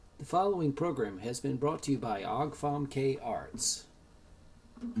The following program has been brought to you by Ogfom K Arts.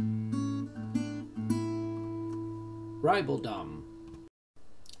 Ribeldom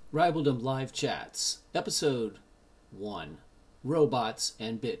Live Chats, Episode 1, Robots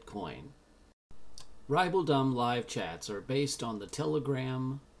and Bitcoin. Ribeldom Live Chats are based on the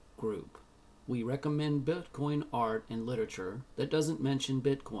Telegram group. We recommend Bitcoin art and literature that doesn't mention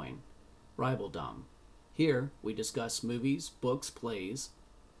Bitcoin. Ribeldom. Here we discuss movies, books, plays,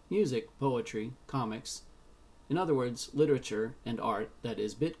 music, poetry, comics, in other words, literature and art that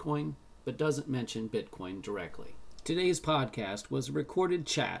is Bitcoin but doesn't mention Bitcoin directly. Today's podcast was a recorded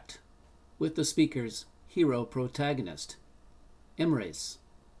chat with the speaker's hero protagonist, Emrys,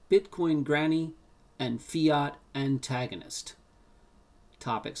 Bitcoin Granny, and Fiat Antagonist.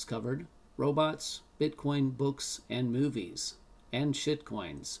 Topics covered: robots, Bitcoin, books, and movies, and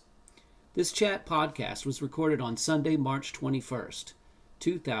shitcoins. This chat podcast was recorded on Sunday, March 21st,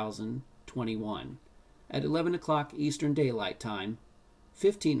 2021, at 11 o'clock Eastern Daylight Time,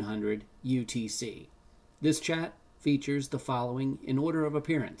 1500 UTC. This chat features the following in order of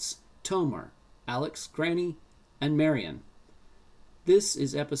appearance: Tomer, Alex, Granny, and Marion. This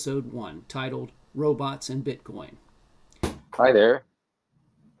is episode 1, titled Robots and Bitcoin. Hi there.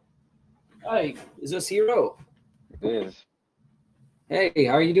 Hi, is this Hero? It is. Hey,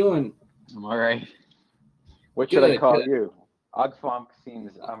 how are you doing? I'm all right. What should I call Good. you? Ogfom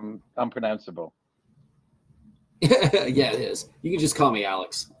seems unpronounceable. Yeah, it is. You can just call me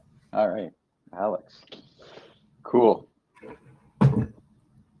Alex. All right, Alex. Cool.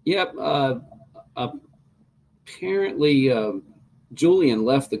 Yep. Apparently, Julian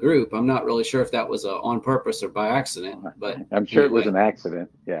left the group. I'm not really sure if that was on purpose or by accident, but I'm sure anyway. it was an accident.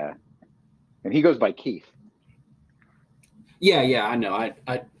 Yeah. And he goes by Keith. Yeah, I know. I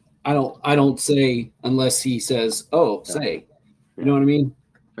don't say unless he says, "Oh, say." You know what I mean?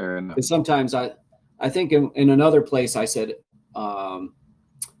 Fair enough. Because sometimes I think in another place I said I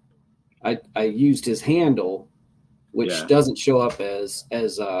used his handle, which doesn't show up as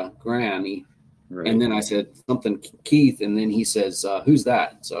Granny. Right. And then I said something Keith, and then he says, "Who's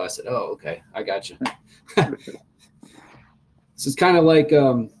that?" So I said, "Oh, okay, I got you." This is kind of like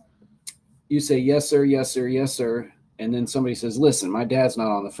you say, "Yes, sir, yes, sir, yes, sir," and then somebody says, "Listen, my dad's not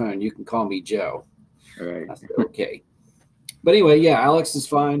on the phone. You can call me Joe." Right. I said, okay. But anyway, yeah, Alex is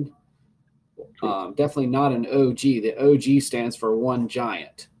fine. Definitely not an OG. The OG stands for One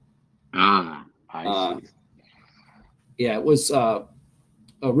Giant. I see. Yeah, it was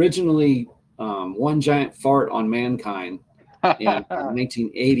originally One Giant Fart on Mankind in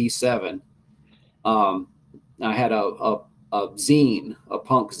 1987. I had a zine, a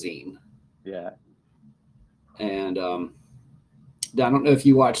punk zine. Yeah. And I don't know if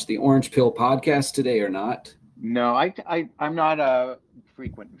you watched the Orange Pill podcast today or not. No, I'm not a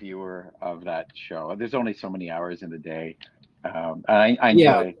frequent viewer of that show. There's only so many hours in the day. I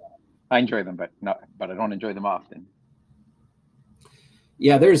enjoy them, but I don't enjoy them often.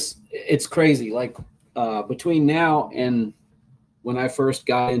 Yeah, it's crazy. Like between now and when I first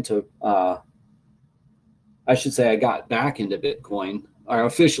got into, I should say I got back into Bitcoin, or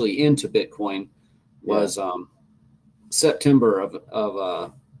officially into Bitcoin, was September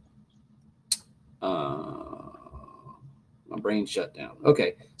of my brain shut down.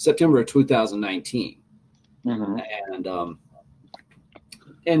 Okay, September of 2019, and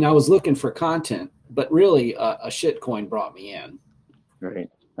I was looking for content, but really a shitcoin brought me in. Right,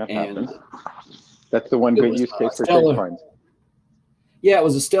 that happens. That's the one good use case for shitcoins. Yeah, it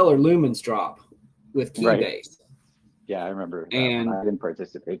was a Stellar Lumens drop with Keybase. Right. Yeah, I remember. And I didn't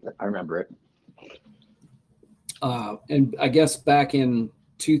participate, but I remember it. And I guess back in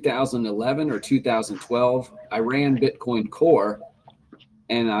 2011 or 2012, I ran Bitcoin Core,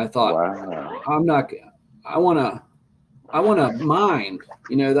 and I thought, wow. I want to mine.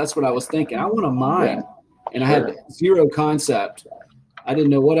 You know, that's what I was thinking. I want to mine, and I had zero concept. I didn't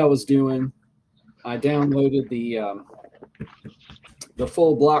know what I was doing. I downloaded the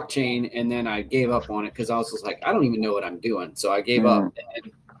full blockchain, and then I gave up on it because I was just like, I don't even know what I'm doing. So I gave up. And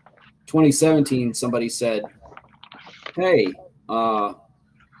in 2017, somebody said, "Hey,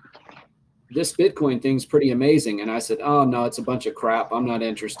 this Bitcoin thing's pretty amazing." And I said, "Oh no, it's a bunch of crap. I'm not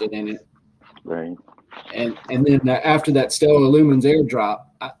interested in it." Right. And then after that Stellar Lumens airdrop,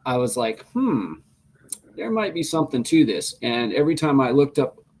 I was like, there might be something to this. And every time I looked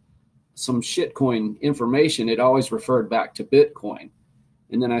up some shitcoin information, it always referred back to Bitcoin.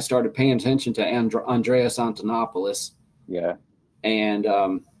 And then I started paying attention to Andreas Antonopoulos. Yeah. And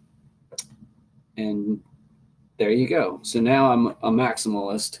there you go. So now I'm a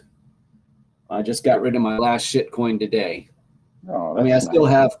maximalist. I just got rid of my last shitcoin today. Oh, I mean, I that's still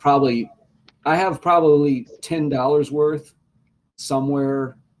nice. have probably $10 worth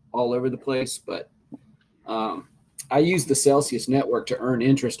somewhere all over the place, but I use the Celsius network to earn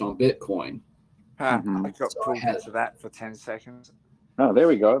interest on Bitcoin. Mm-hmm. I got So I pulled had, into that for 10 seconds. Oh, there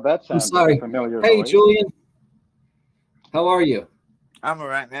we go. That I'm sounds like a sorry. familiar Hey, voice. Julian, how are you? I'm all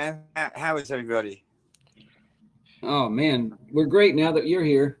right, man. How is everybody? Oh man, we're great now that you're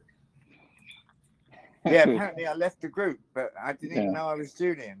here. Yeah, apparently I left the group, but I didn't even Yeah. know I was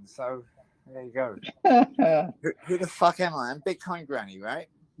Julian. So there you go. Who the fuck am I? I'm Bitcoin Granny, right?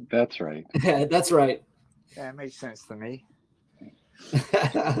 That's right. That's right. Yeah, it makes sense to me.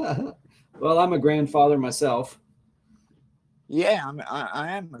 Well, I'm a grandfather myself. Yeah,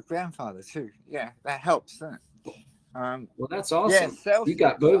 I am a grandfather too. Yeah, that helps, doesn't it? Well, that's Yeah, awesome. Celsius. You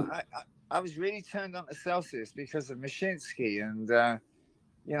got both. I was really turned on to Celsius because of Mashinsky and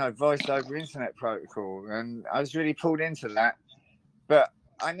voice over internet protocol, and I was really pulled into that, but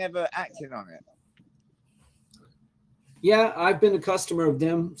I never acted on it. Yeah, I've been a customer of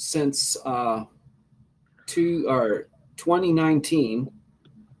them since 2019.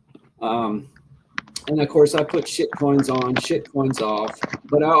 And of course, I put shit coins on, shit coins off,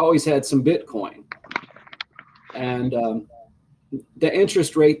 but I always had some Bitcoin. And the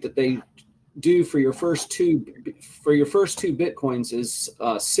interest rate that they do for your first two Bitcoins is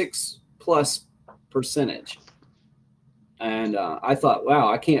 6+%. And I thought,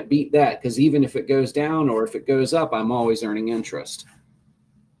 wow, I can't beat that, because even if it goes down or if it goes up, I'm always earning interest.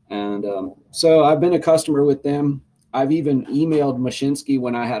 And so I've been a customer with them. I've even emailed Mashinsky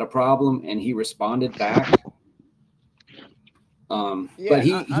when I had a problem, and he responded back. But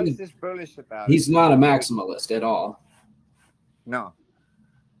I was just bullish about it. He's not a maximalist at all. No.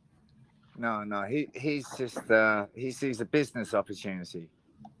 He's just he sees a business opportunity.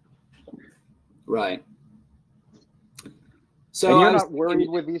 Right. So and you're not worried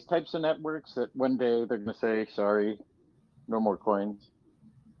with these types of networks that one day they're going to say, sorry, no more coins,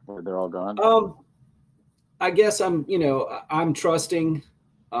 or they're all gone? I guess I'm trusting,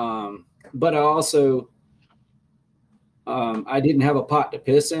 but I also, I didn't have a pot to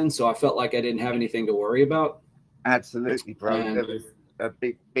piss in, so I felt like I didn't have anything to worry about. Absolutely, bro. And there was a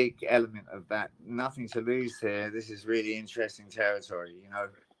big element of that. Nothing to lose here. This is really interesting territory,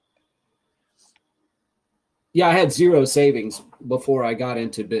 Yeah, I had zero savings before I got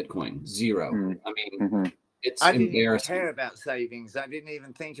into Bitcoin. Zero. I mean, it's I didn't embarrassing. even care about savings. I didn't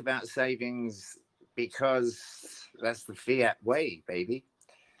even think about savings because that's the fiat way, baby.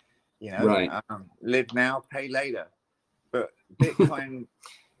 Right. Live now, pay later. But Bitcoin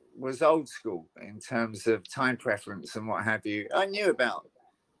was old school in terms of time preference and what have you. I knew about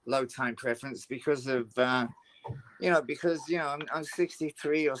low time preference because of I'm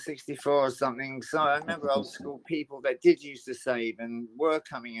 63 or 64 or something. So I remember old school people that did used to save and were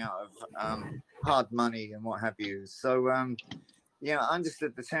coming out of hard money and what have you. So I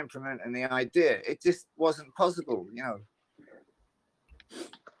understood the temperament and the idea. It just wasn't possible,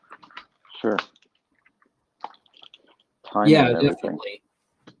 Sure. Time Yeah, definitely.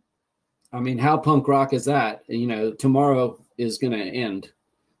 I mean, how punk rock is that? Tomorrow is going to end.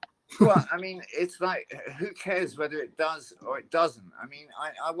 Well, I mean, it's like, who cares whether it does or it doesn't? I mean,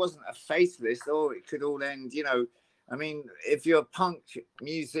 I wasn't a faithless, or it could all end, I mean, if you're a punk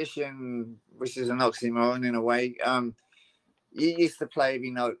musician, which is an oxymoron in a way, you used to play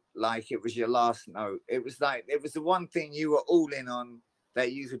every note like it was your last note. It was like, it was the one thing you were all in on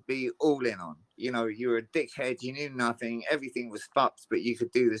that you could be all in on. You were a dickhead, you knew nothing, everything was fucked, but you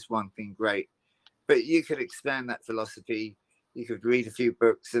could do this one thing great. But you could expand that philosophy. You could read a few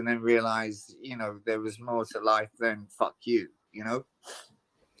books and then realize, there was more to life than fuck you,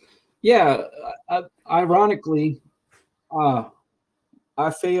 Yeah. Ironically, I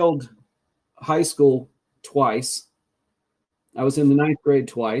failed high school twice. I was in the 9th grade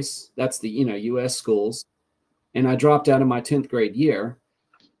twice. That's the, U.S. schools. And I dropped out of my 10th grade year.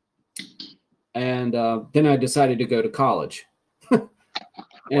 And then I decided to go to college.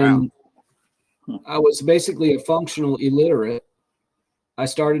 And wow. I was basically a functional illiterate. I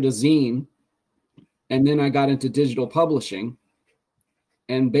started a zine, and then I got into digital publishing.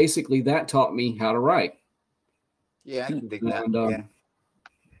 And basically that taught me how to write. Yeah, I can dig that.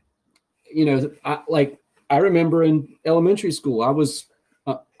 I remember in elementary school,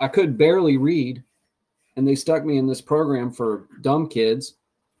 I could barely read, and they stuck me in this program for dumb kids.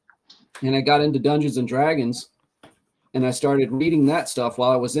 And I got into Dungeons and Dragons, and I started reading that stuff while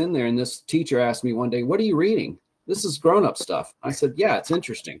I was in there. And this teacher asked me one day, "What are you reading? This is grown-up stuff." I said, "Yeah, it's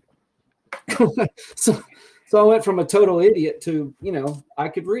interesting." So I went from a total idiot to, I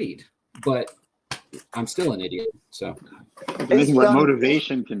could read. But I'm still an idiot. So this is what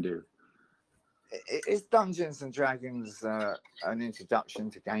motivation can do. Is Dungeons and Dragons an introduction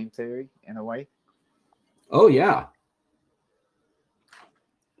to game theory in a way? Oh yeah.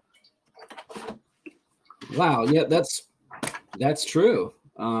 Wow. Yeah, that's true.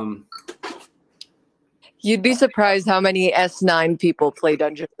 You'd be surprised how many S9 people play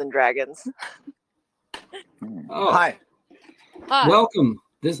Dungeons and Dragons. Oh, Hi. Hi. welcome.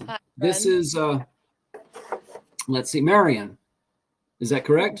 This Hi, this is let's see, Marion. Is that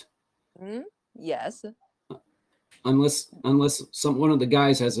correct? Yes. Unless one of the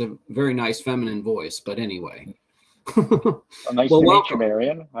guys has a very nice feminine voice, but anyway. Well, nice to meet you,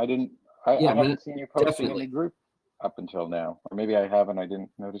 Marion. I haven't seen you posting in the group up until now, or maybe I haven't. I didn't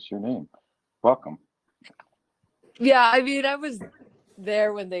notice your name. Welcome. Yeah, I mean, I was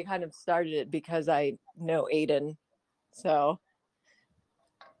there when they kind of started it because I know Aiden, so,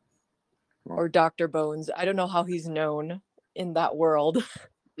 or Dr. Bones. I don't know how he's known in that world.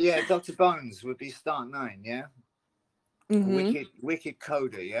 Yeah, Dr. Bones would be Start 9, yeah? Wicked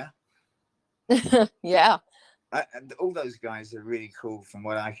coder, yeah? Yeah. All those guys are really cool from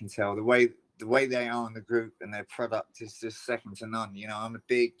what I can tell. The way they are in the group and their product is just second to none. You know, I'm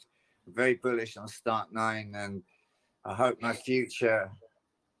very bullish on Start 9, and I hope my future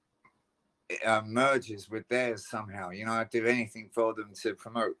merges with theirs somehow. You know, I'd do anything for them to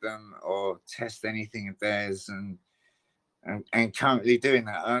promote them or test anything of theirs, and currently doing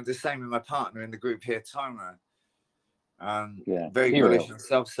that. The same with my partner in the group here, Toma. Very bullish on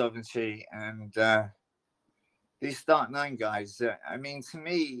self-sovereignty, and these Start 9 guys. I mean, to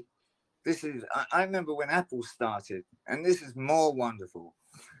me, this is. I remember when Apple started, and this is more wonderful.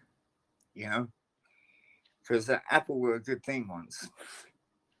 You know, because Apple were a good thing once.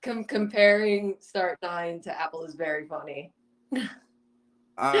 Comparing Start 9 to Apple is very funny. Yeah,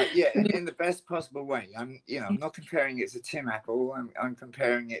 in the best possible way. I'm not comparing it to Tim Apple. I'm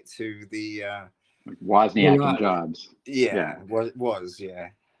comparing it to the Wozniak and Jobs. Yeah.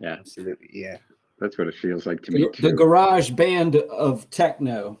 Absolutely, yeah. That's what it feels like to me too. The garage band of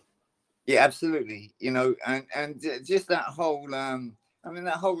techno. Yeah, absolutely. You know, and just that whole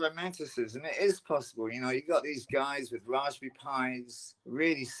that whole romanticism, it is possible. You know, you got these guys with Raspberry Pis,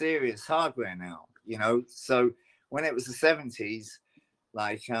 really serious hardware now, you know. So when it was the 70s,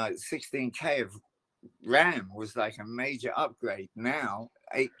 like 16K of RAM was like a major upgrade. Now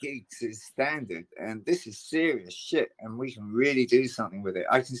 8 gigs is standard, and this is serious shit, and we can really do something with it.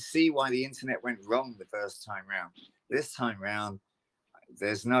 I can see why the internet went wrong the first time round. This time round,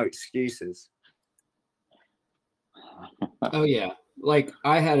 there's no excuses. Oh yeah. Like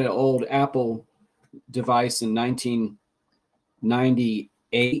I had an old Apple device in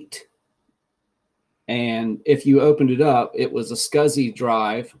 1998, and if you opened it up, it was a SCSI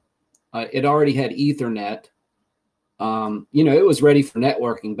drive. It already had Ethernet. You know, it was ready for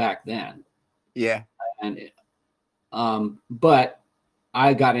networking back then. Yeah. And but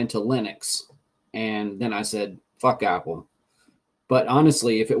I got into Linux, and then I said, "Fuck Apple." But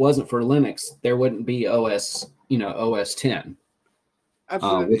honestly, if it wasn't for Linux, there wouldn't be OS 10.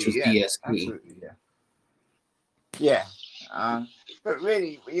 Absolutely, which was ESP. Absolutely, yeah. But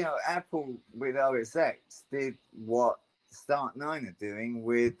really, you know, Apple with OS X did what Start 9 are doing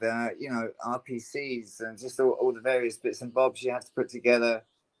with, RPCs and just all the various bits and bobs you have to put together.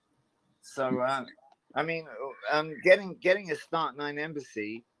 So, I mean, getting a Start 9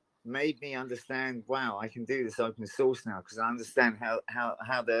 embassy made me understand, wow, I can do this open source now because I understand how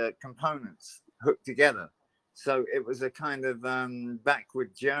the components hook together. So it was a kind of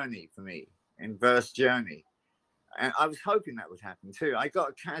backward journey for me, inverse journey. And I was hoping that would happen too. I got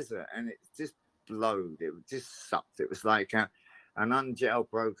a Kazaa and it just blowed. It just sucked. It was like an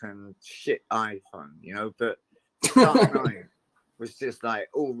unjailbroken shit iPhone, you know. But Start 9 was just like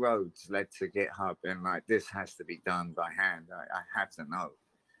all roads led to GitHub, and like this has to be done by hand. I have to know,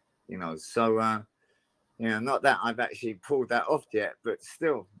 you know. So, not that I've actually pulled that off yet, but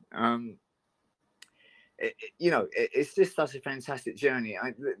still. It's just such a fantastic journey.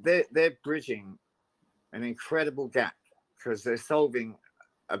 They're bridging an incredible gap because they're solving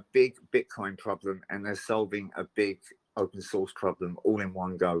a big Bitcoin problem and they're solving a big open source problem all in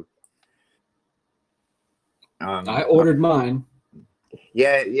one go. I ordered mine.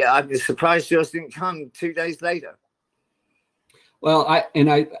 Yeah. I'm surprised yours didn't come 2 days later. Well,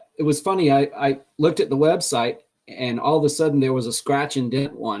 it was funny. I looked at the website and all of a sudden there was a scratch and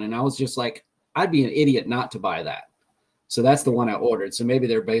dent one, and I was just like, I'd be an idiot not to buy that. So that's the one I ordered. So maybe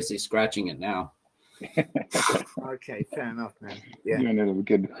they're basically scratching it now. Okay, fair enough, man. Yeah. You know, a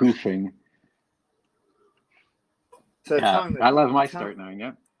good hoofing. So I love my Start 9,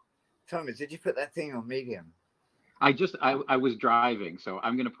 yeah. Thomas, did you put that thing on Medium? I was driving, so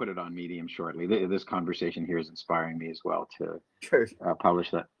I'm going to put it on Medium shortly. This conversation here is inspiring me as well to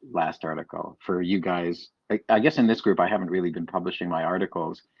publish that last article for you guys. I guess in this group, I haven't really been publishing my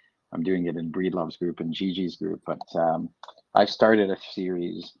articles. I'm doing it in Breedlove's group and Gigi's group, but I've started a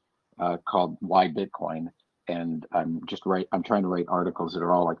series called Why Bitcoin, and I'm trying to write articles that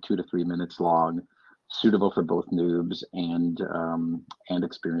are all like 2 to 3 minutes long, suitable for both noobs and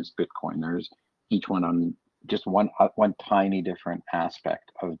experienced Bitcoiners. Each one on just one tiny different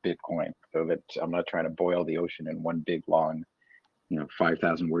aspect of Bitcoin, so that I'm not trying to boil the ocean in one big long,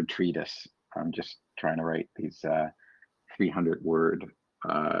 5,000 word treatise. I'm just trying to write these 300 word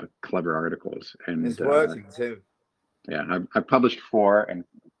clever articles, and it's working too. Yeah, I've published 4, and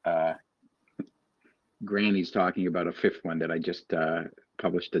Granny's talking about a 5th one that I just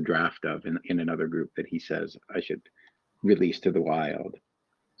published a draft of in another group that he says I should release to the wild.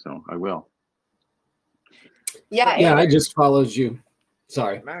 So I will. Yeah, I just followed you.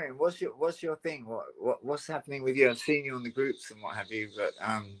 Sorry, Marion, what's your thing? What's happening with you? I've seen you on the groups and what have you, but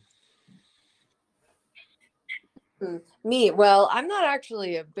Me, well, I'm not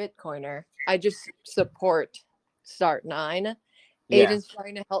actually a Bitcoiner. I just support Start9. yeah. Aiden's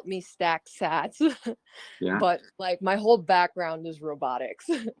trying to help me stack sats, Yeah, but like my whole background is robotics.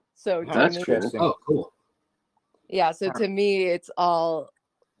 So to that's me, cool. oh, cool. yeah, so to me, it's all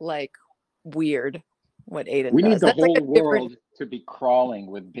like weird what Aiden We does. need the That's like whole a different. world to be crawling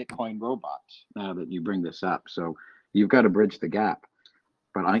with Bitcoin robots now that you bring this up. So you've got to bridge the gap.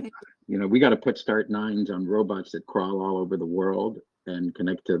 But we got to put Start9s on robots that crawl all over the world and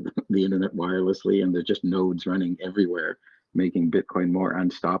connect to the internet wirelessly. And there's just nodes running everywhere, making Bitcoin more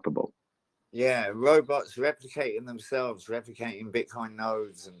unstoppable. Yeah, robots replicating themselves, replicating Bitcoin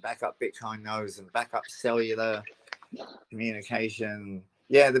nodes and backup Bitcoin nodes and backup cellular communication.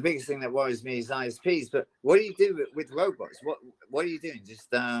 Yeah, the biggest thing that worries me is ISPs. But what do you do with robots? What are you doing? Just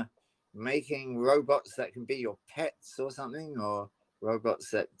making robots that can be your pets or something, or robots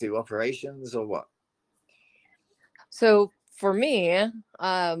that do operations, or what? So for me,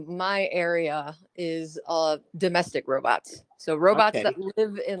 my area is domestic robots. So robots Okay. that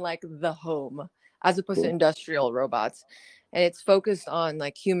live in like the home, as opposed to Cool. industrial robots. And it's focused on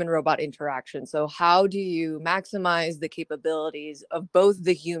like human robot interaction. So how do you maximize the capabilities of both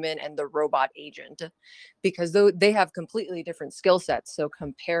the human and the robot agent? Because they have completely different skill sets. So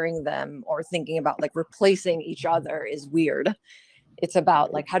comparing them or thinking about like replacing each other is weird. It's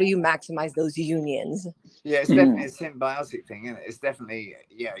about like, how do you maximize those unions? Yeah, it's definitely a symbiotic thing, isn't it? It's definitely,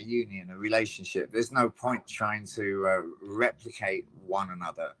 a union, a relationship. There's no point trying to replicate one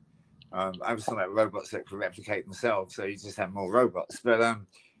another. I was talking about robots that can replicate themselves, so you just have more robots. But I'm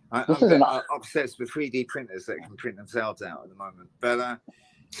obsessed with 3D printers that can print themselves out at the moment. But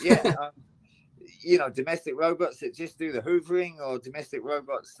domestic robots that just do the hoovering, or domestic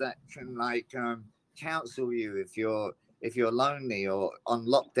robots that can counsel you if you're lonely or on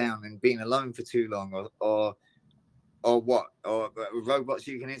lockdown and being alone for too long, or robots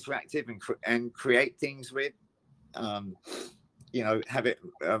you can interact with and create things with. Have it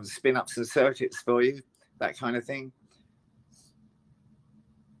spin up some circuits for you, that kind of thing.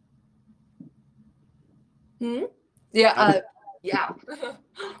 Yeah.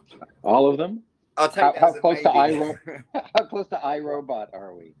 All of them? I'll take how close to how close to iRobot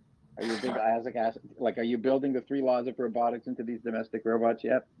are we? Are you big are you building the 3 laws of robotics into these domestic robots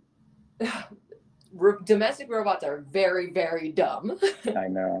yet? Domestic robots are very, very dumb. I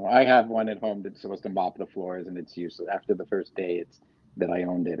know. I have one at home that's supposed to mop the floors, and it's useless. After the first day that I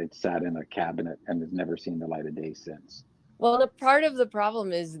owned it, it sat in a cabinet and has never seen the light of day since. Well, the part of the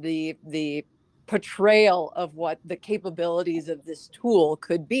problem is the portrayal of what the capabilities of this tool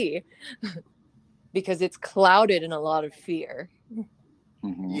could be, because it's clouded in a lot of fear.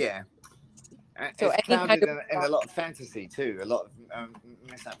 Mm-hmm. Yeah. So it's clouded in a lot of fantasy too, a lot of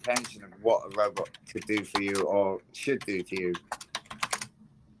misapprehension of what a robot could do for you or should do to you.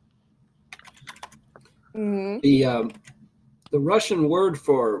 Mm-hmm. The Russian word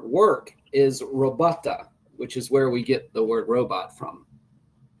for work is robota, which is where we get the word robot from.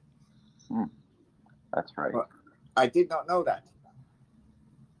 That's right. Well, I did not know that.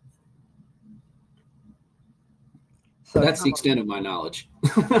 So that's the extent of my knowledge.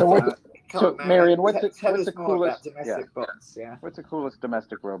 So, Marion, what's the coolest domestic bots? Yeah. What's the coolest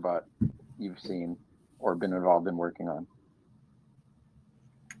domestic robot you've seen or been involved in working on?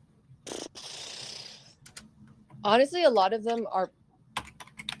 Honestly, a lot of them are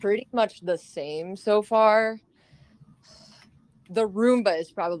pretty much the same so far. The Roomba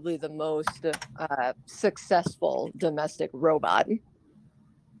is probably the most successful domestic robot.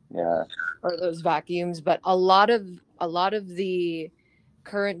 Yeah. Or those vacuums, but a lot of the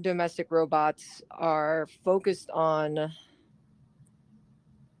current domestic robots are focused on,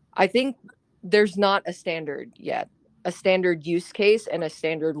 I think there's not a standard yet, a standard use case and a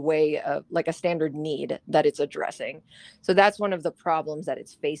standard way of, like, a standard need that it's addressing. So that's one of the problems that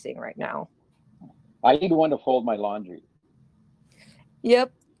it's facing right now. I need one to fold my laundry.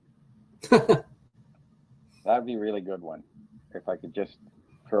 Yep. That'd be a really good one. If I could just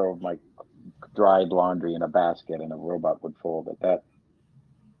throw my dried laundry in a basket and a robot would fold it. That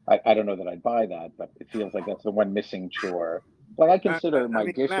I don't know that I'd buy that, but it feels like that's the one missing chore. Like I consider my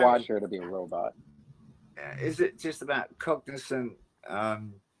dishwasher to be a robot. Is it just about cognizant,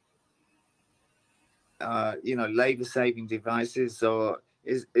 labor-saving devices, or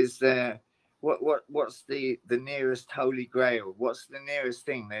is there what's the nearest holy grail? What's the nearest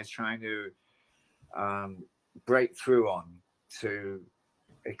thing they're trying to break through on to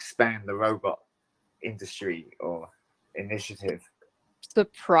expand the robot industry or initiative?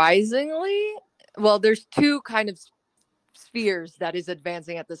 Surprisingly, well, there's two kind of spheres that is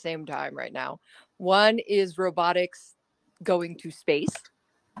advancing at the same time right now. One is robotics going to space.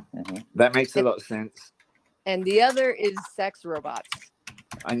 Mm-hmm. That makes a lot of sense. And the other is sex robots.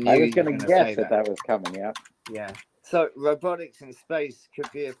 I was going to guess that was coming. Yeah. So robotics in space could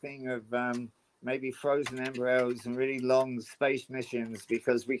be a thing of maybe frozen embryos and really long space missions,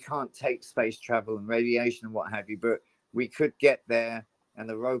 because we can't take space travel and radiation and what have you, but we could get there, and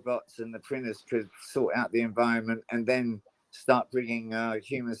the robots and the printers could sort out the environment and then start bringing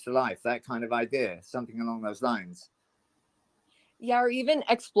humans to life. That kind of idea, something along those lines. Yeah, or even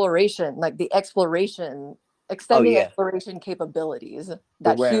exploration, like the exploration, extending exploration capabilities.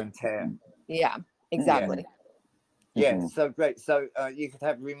 The wear and tear. Yeah, exactly. Yeah, so great. So you could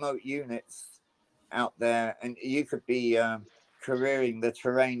have remote units out there, and you could be careering the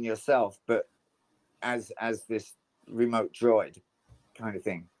terrain yourself, but as this remote droid kind of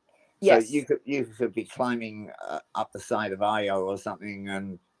thing. Yes. So you could be climbing up the side of Io or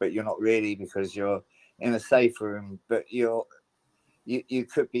something, but you're not really, because you're in a safe room, but you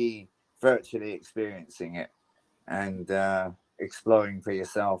could be virtually experiencing it and exploring for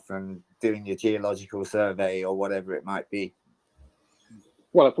yourself and doing your geological survey or whatever it might be.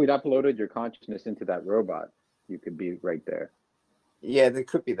 Well, if we'd uploaded your consciousness into that robot, you could be right there. Yeah, there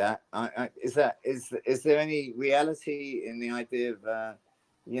could be that. Is there any reality in the idea of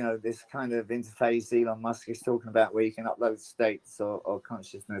this kind of interface Elon Musk is talking about, where you can upload states or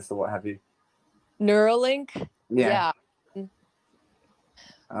consciousness or what have you? Neuralink. Yeah.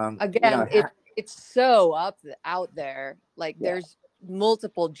 Again, it's so out there. Like there's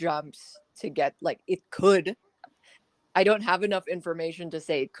multiple jumps to get. Like it could. I don't have enough information to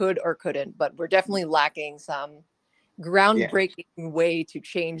say it could or couldn't, but we're definitely lacking some groundbreaking way to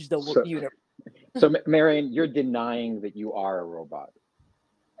change the universe. So, Marion, you're denying that you are a robot.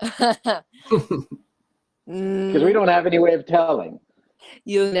 Because we don't have any way of telling.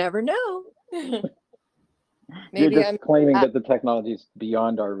 You'll never know. Maybe you're just claiming that the technology is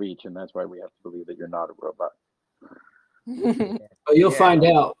beyond our reach, and that's why we have to believe that you're not a robot. Well, you'll find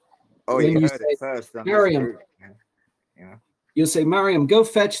out. Oh, you heard it first. Miriam, you'll say, Miriam, go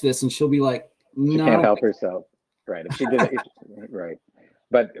fetch this, and she'll be like, no. She can't help herself. Right. If she did it, right.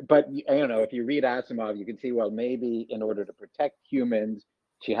 But I don't know, if you read Asimov, you can see, well, maybe in order to protect humans,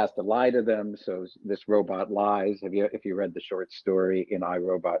 she has to lie to them. So this robot lies. If you read the short story in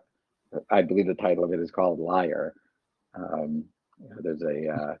iRobot, I believe the title of it is called Liar. There's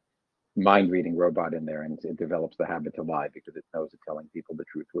a mind-reading robot in there, and it develops the habit to lie because it knows that telling people the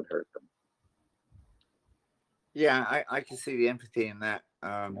truth would hurt them. Yeah, I can see the empathy in that.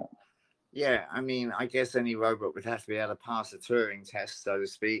 Yeah, I mean, I guess any robot would have to be able to pass a Turing test, so to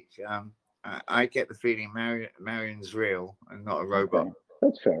speak. I get the feeling Marion's real and not a robot.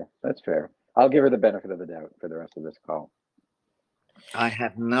 Okay. That's fair. I'll give her the benefit of the doubt for the rest of this call. I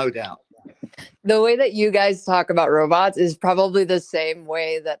have no doubt. The way that you guys talk about robots is probably the same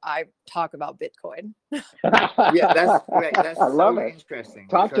way that I talk about Bitcoin. Yeah, that's great. That's so interesting.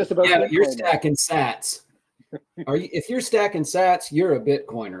 Talk to us about Bitcoin. You're stacking sats. If you're stacking sats, you're a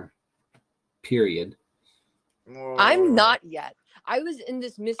Bitcoiner. Period. I'm not yet. I was in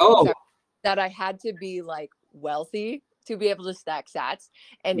this misconception that I had to be like wealthy to be able to stack sats,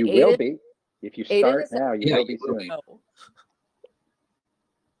 and you will be if you start now. You will be soon.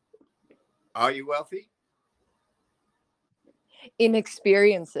 Are you wealthy? In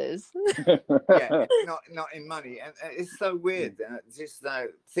experiences. Yeah, not in money, and it's so weird. Just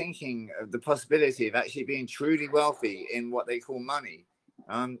thinking of the possibility of actually being truly wealthy in what they call money.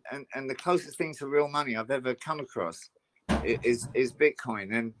 And the closest thing to real money I've ever come across is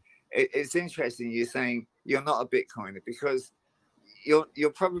Bitcoin. And it's interesting you're saying you're not a Bitcoiner, because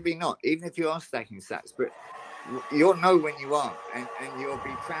you're probably not, even if you are stacking sats, but you'll know when you are, and you'll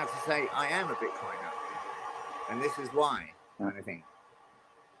be proud to say, I am a Bitcoiner, and this is why, kind of thing.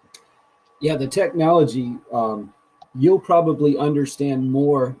 Yeah, the technology, you'll probably understand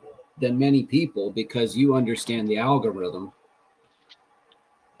more than many people because you understand the algorithm.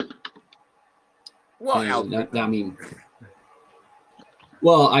 What algorithm? I mean,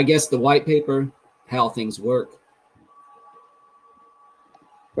 well, I guess the white paper, how things work.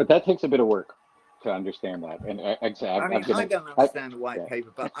 But that takes a bit of work to understand that. And I don't understand the white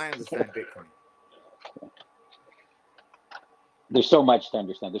paper, but I understand Bitcoin. There's so much to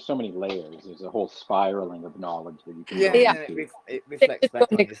understand. There's so many layers. There's a whole spiraling of knowledge that you can it reflects back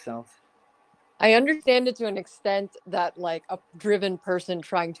on yourself. I understand it to an extent that like a driven person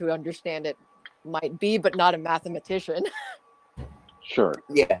trying to understand it might be, but not a mathematician. Sure.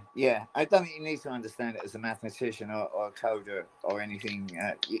 Yeah. I don't think you need to understand it as a mathematician or a coder or anything.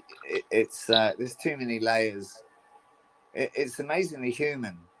 It's there's too many layers. It's amazingly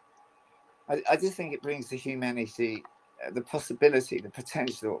human. I just think it brings to humanity the possibility, the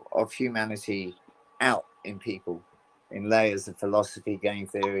potential of humanity out in people, in layers of philosophy, game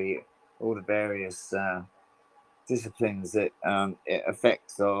theory, all the various disciplines that it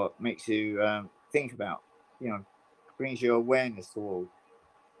affects or makes you think about, brings your awareness to all.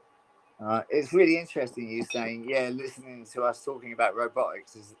 It's really interesting you saying, listening to us talking about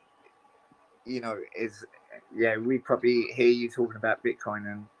robotics is, we probably hear you talking about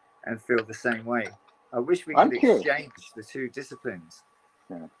Bitcoin and feel the same way. I wish we could exchange the two disciplines.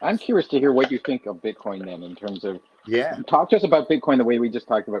 Yeah. I'm curious to hear what you think of Bitcoin then, in terms of, talk to us about Bitcoin the way we just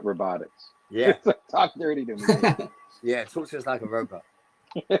talked about robotics. Yeah. Talk dirty to me. Yeah, talk to us like a robot.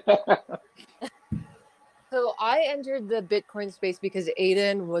 So I entered the Bitcoin space because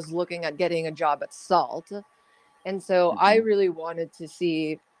Aiden was looking at getting a job at Salt. And so I really wanted to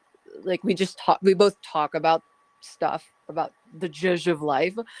see, like, we both talk about stuff, about the zhuzh of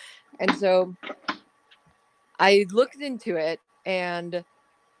life. And so I looked into it, and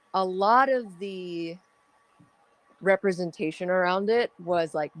a lot of the representation around it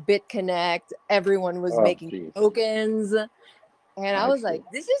was like BitConnect. Everyone was making tokens. And I was like,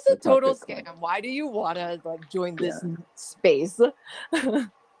 this is a total scam. Why do you want to like join this space? None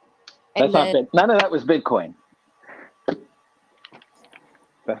of that was Bitcoin.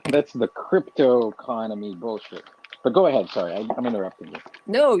 That's the crypto economy bullshit. But go ahead. Sorry, I'm interrupting you.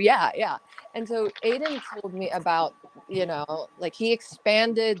 No, yeah. And so Aiden told me about, like he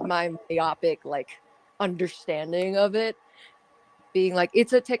expanded my myopic like understanding of it, being like,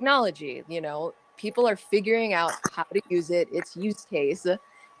 it's a technology, people are figuring out how to use it, its use case.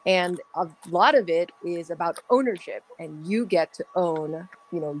 And a lot of it is about ownership, and you get to own,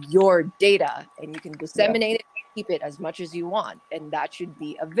 your data, and you can disseminate it, keep it as much as you want, and that should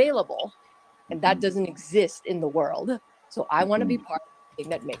be available. And that doesn't exist in the world. So I want to be part of the thing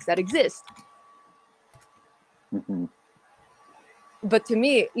that makes that exist. But to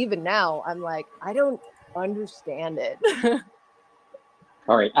me, even now, I'm like, I don't understand it.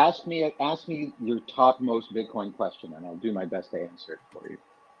 All right, ask me your topmost Bitcoin question, and I'll do my best to answer it for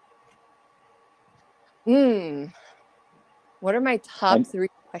you. What are my top 3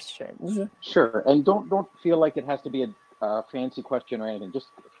 questions? Sure, and don't feel like it has to be a fancy question or anything.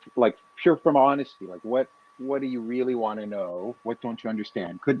 Just like pure from honesty. Like what do you really want to know? What don't you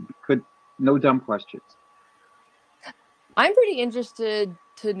understand? Could no dumb questions. I'm pretty interested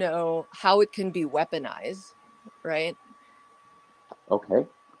to know how it can be weaponized, right? Okay.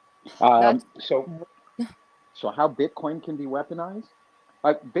 So how Bitcoin can be weaponized?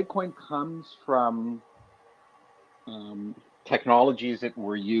 Bitcoin comes from technologies that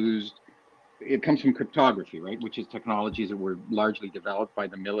were used. It comes from cryptography, right? Which is technologies that were largely developed by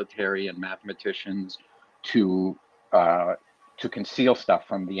the military and mathematicians to conceal stuff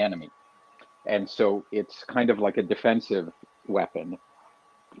from the enemy. And so it's kind of like a defensive weapon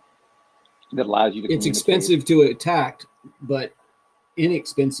that allows you to It's expensive to attack, but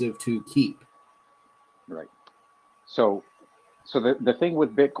inexpensive to keep. Right. So the thing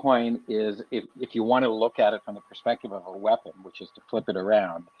with Bitcoin is, if you want to look at it from the perspective of a weapon, which is to flip it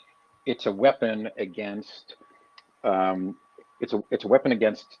around, it's a weapon against it's a weapon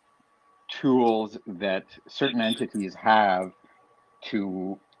against tools that certain entities have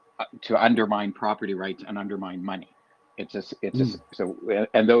to undermine property rights and undermine money. It's a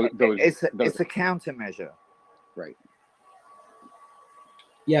countermeasure. Right.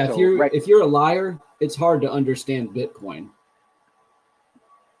 Yeah, if you're a liar, it's hard to understand Bitcoin.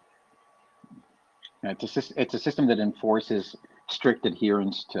 It's a system that enforces strict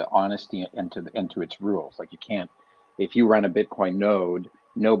adherence to honesty and to its rules. Like, you can't, if you run a Bitcoin node,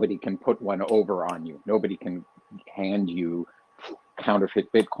 nobody can put one over on you. Nobody can hand you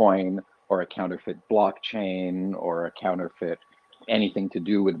counterfeit Bitcoin or a counterfeit blockchain or a counterfeit anything to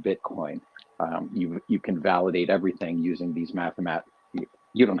do with Bitcoin. You can validate everything using these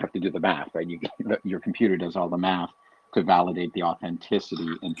you don't have to do the math, right? Your computer does all the math to validate the authenticity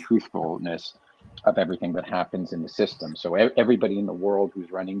and truthfulness of everything that happens in the system. So everybody in the world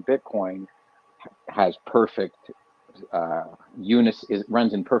who's running Bitcoin has perfect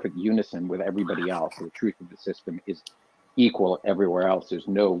runs in perfect unison with everybody else. The truth of the system is equal everywhere else. There's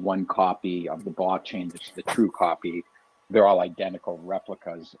no one copy of the blockchain that's the true copy. They're all identical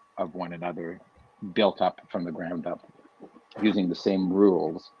replicas of one another, built up from the ground up, using the same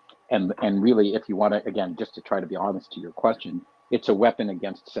rules. And really, if you want to, again, just to try to be honest to your question, it's a weapon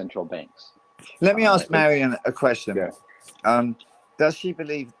against central banks. Let me ask Marion a question. Yeah. Does she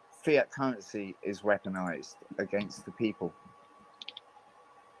believe fiat currency is weaponized against the people?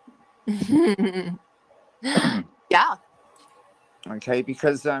 Yeah. Okay,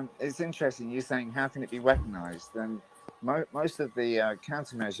 because it's interesting. You're saying, how can it be weaponized? And most of the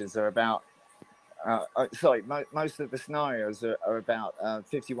countermeasures are about, most of the scenarios are about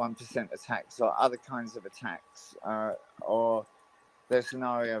 51% attacks or other kinds of attacks, or there's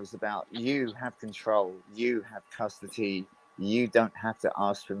scenarios about you have control, you have custody, you don't have to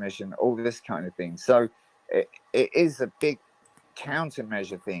ask permission, all this kind of thing. So it is a big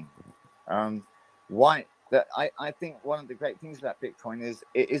countermeasure thing. I think one of the great things about Bitcoin is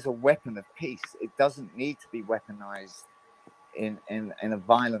it is a weapon of peace. It doesn't need to be weaponized in a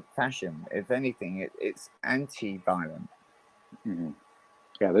violent fashion. If anything, it's anti-violent. Mm-hmm.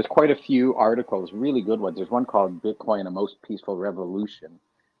 Yeah, there's quite a few articles, really good ones. There's one called Bitcoin, A Most Peaceful Revolution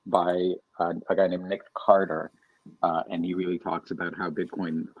by a guy named Nick Carter. And he really talks about how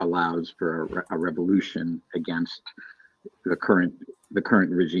Bitcoin allows for a revolution against the current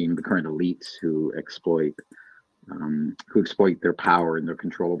regime, the current elites who exploit their power and their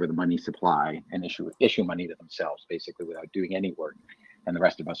control over the money supply and issue money to themselves, basically, without doing any work. And the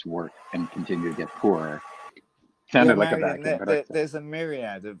rest of us work and continue to get poorer. Sounded like Marion, a vacuum. There's a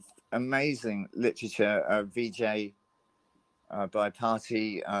myriad of amazing literature, VJ by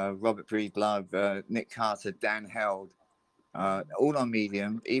Party, Robert Breedlove, Nick Carter, Dan Held, all on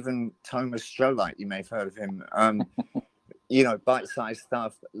Medium, even Thomas Strolight, you may have heard of him. Bite-sized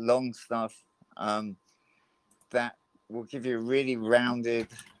stuff, long stuff that will give you a really rounded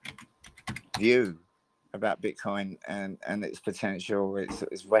view about Bitcoin and its potential, its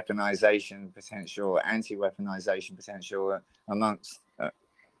weaponization potential, anti-weaponization potential amongst.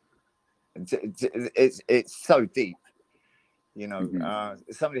 It's so deep,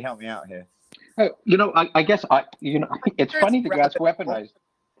 Somebody help me out here. I guess it's funny that you ask weaponized.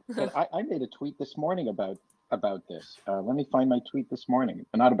 But I made a tweet this morning about this. Let me find my tweet this morning.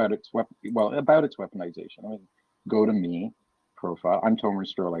 Not about its about its weaponization. Let me go to me profile. I'm Thomas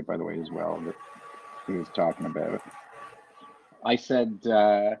Strolight, by the way, as well. That he was talking about. I said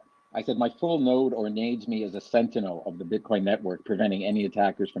my full node ornades me as a sentinel of the Bitcoin network, preventing any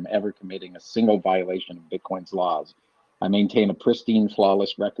attackers from ever committing a single violation of Bitcoin's laws. I maintain a pristine,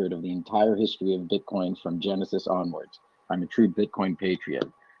 flawless record of the entire history of Bitcoin from Genesis onwards. I'm a true Bitcoin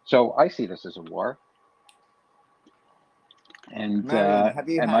patriot. So I see this as a war. And Marion, have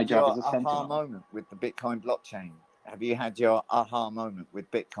you had your aha sentinel. moment with the Bitcoin blockchain? Have you had your aha moment with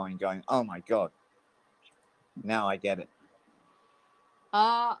Bitcoin going, oh my God, now I get it?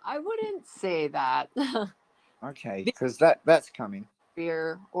 I wouldn't say that. Okay, because that's coming.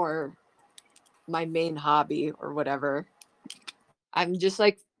 Fear or my main hobby or whatever. I'm just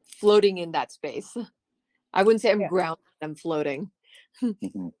like floating in that space. I wouldn't say I'm grounded, I'm floating.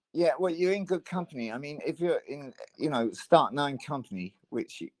 Yeah, well, you're in good company. I mean, if you're in, Start9 company,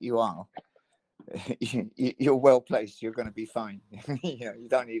 which you are, you're well placed. You're going to be fine. You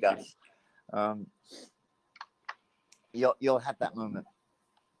don't need us. You'll have that moment.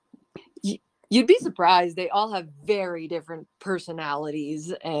 You'd be surprised. They all have very different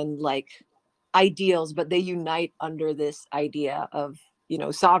personalities and like ideals, but they unite under this idea of,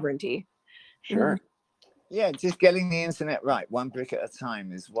 sovereignty. Sure. Yeah, just getting the internet right, one brick at a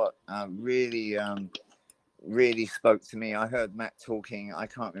time, is what really spoke to me. I heard Matt talking, I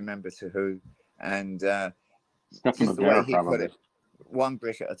can't remember to who, and just the way he put it, one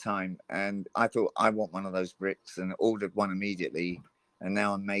brick at a time. And I thought, I want one of those bricks, and ordered one immediately. And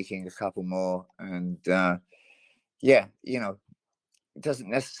now I'm making a couple more. And it doesn't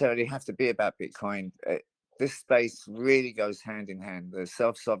necessarily have to be about Bitcoin. This space really goes hand in hand, the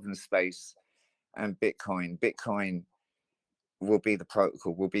self-sovereign space and Bitcoin. Bitcoin will be the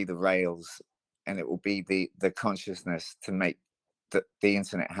protocol, will be the rails, and it will be the consciousness to make the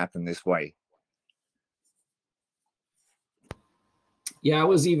internet happen this way. Yeah, I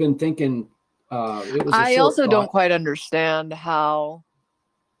was even thinking it was a I short also don't thought. quite understand how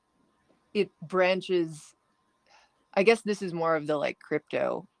it branches. I guess this is more of the like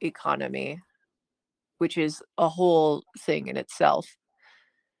crypto economy, which is a whole thing in itself.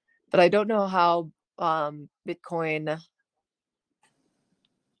 But I don't know how Bitcoin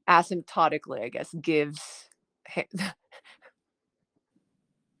asymptotically, I guess, gives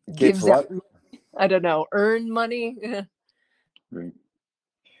Gives out, what? I don't know, earn money. Right.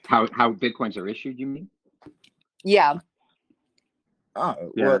 How Bitcoins are issued, you mean? Yeah.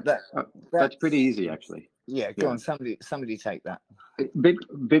 Oh, Yeah. well, That's pretty easy, actually. Yeah, go on. Somebody take that.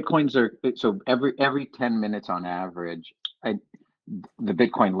 Bitcoins are, so every 10 minutes on average, the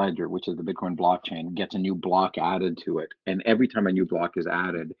Bitcoin ledger, which is the Bitcoin blockchain, gets a new block added to it. And every time a new block is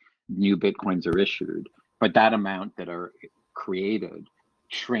added, new Bitcoins are issued. But that amount that are created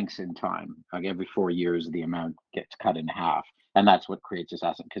shrinks in time. Like every 4 years, the amount gets cut in half. And that's what creates this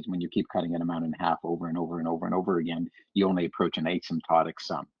asset. Because when you keep cutting an amount in half over and over and over and over again, you only approach an asymptotic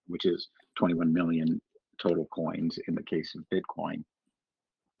sum, which is 21 million total coins in the case of Bitcoin.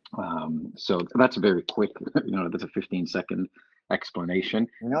 So that's a very quick, that's a 15-second explanation.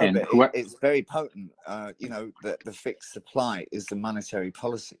 No, And but it's very potent. The fixed supply is the monetary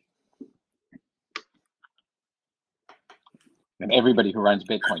policy. And everybody who runs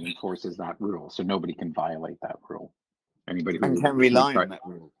Bitcoin enforces that rule, so nobody can violate that rule. Anybody who can rely on that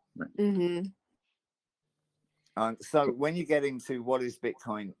rule. Right. Mm-hmm. So when you get into what is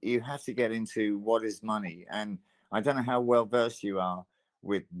Bitcoin, you have to get into what is money. And I don't know how well versed you are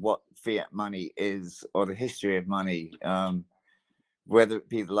with what fiat money is or the history of money, whether it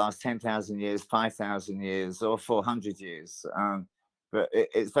be the last 10,000 years, 5,000 years, or 400 years. But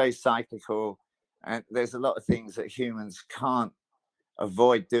it's very cyclical, and there's a lot of things that humans can't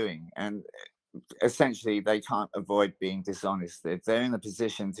avoid doing. And essentially, they can't avoid being dishonest. If they're in a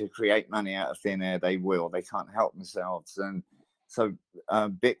position to create money out of thin air, they will. They can't help themselves. And so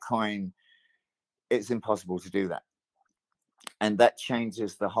Bitcoin, it's impossible to do that. And that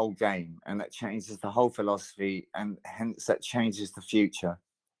changes the whole game, and that changes the whole philosophy, and hence that changes the future.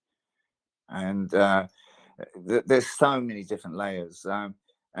 And there's so many different layers.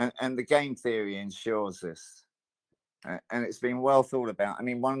 And the game theory ensures this. And it's been well thought about. I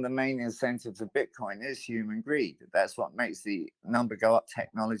mean, one of the main incentives of Bitcoin is human greed. That's what makes the number go up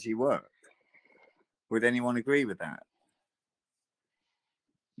technology work. Would anyone agree with that?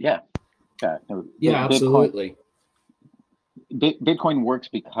 Yeah. Yeah, absolutely. Bitcoin works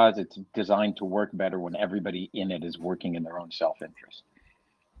because it's designed to work better when everybody in it is working in their own self-interest.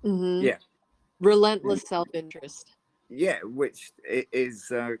 Mm-hmm. Yeah. Relentless self-interest. Yeah, which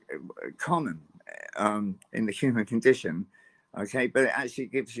is common in the human condition. Okay, but it actually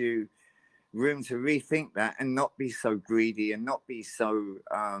gives you room to rethink that and not be so greedy and not be so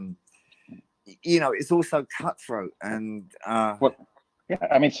it's also cutthroat and I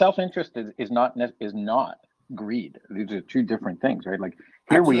mean, self-interest is not greed. These are two different things, right? Like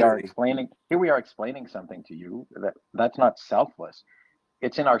here we are explaining something to you that's not selfless.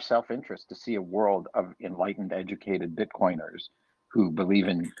 It's in our self-interest to see a world of enlightened, educated Bitcoiners who believe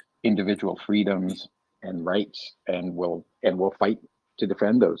in individual freedoms and rights and will fight to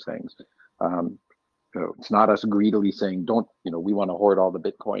defend those things. It's not us greedily saying, we want to hoard all the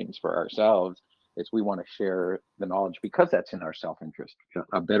Bitcoins for ourselves. It's we want to share the knowledge because that's in our self-interest.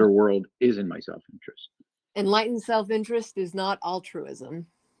 A better world is in my self-interest. Enlightened self-interest is not altruism.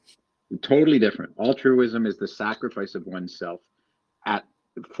 Totally different. Altruism is the sacrifice of oneself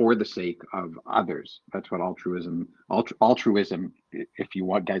for the sake of others. That's what altruism, if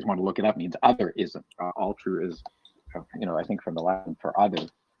you guys want to look it up, means otherism. Altru is, I think from the Latin for other,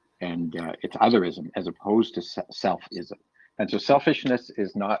 and it's otherism as opposed to selfism. And so selfishness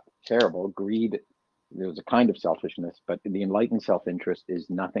is not terrible. Greed, there's a kind of selfishness, but the enlightened self-interest is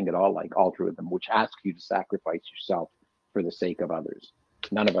nothing at all like altruism, which asks you to sacrifice yourself for the sake of others.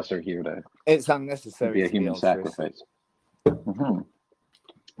 None of us are here to it's unnecessary be a to human be altruistic. sacrifice. Mm-hmm.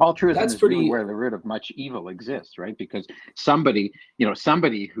 Altruism That's is really where the root of much evil exists, right? Because somebody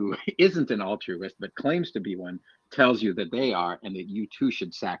who isn't an altruist but claims to be one tells you that they are, and that you too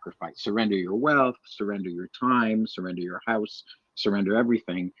should sacrifice, surrender your wealth, surrender your time, surrender your house, surrender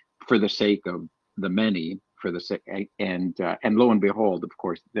everything for the sake of the many, for the sake, and lo and behold, of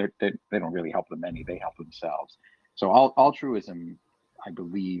course, they don't really help the many; they help themselves. So altruism, I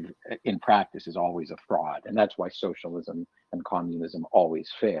believe, in practice is always a fraud, and that's why socialism and communism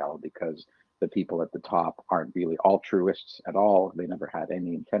always fail, because the people at the top aren't really altruists at all. They never had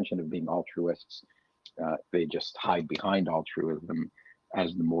any intention of being altruists. They just hide behind altruism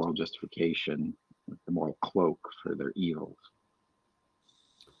as the moral justification, the moral cloak for their evils.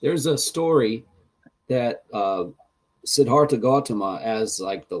 There's a story that Siddhartha Gautama, as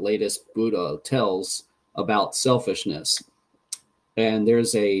like the latest Buddha, tells about selfishness. And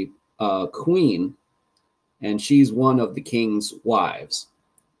there's a queen, and she's one of the king's wives.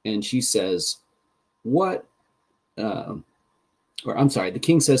 And she says, the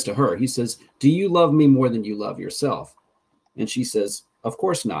king says to her, he says, "Do you love me more than you love yourself?" And she says, "Of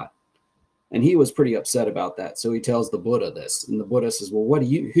course not." And he was pretty upset about that. So he tells the Buddha this. And the Buddha says, "Well,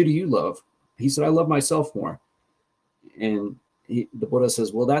 who do you love?" He said, "I love myself more." And the Buddha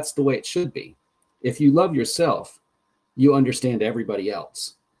says, "Well, that's the way it should be. If you love yourself, you understand everybody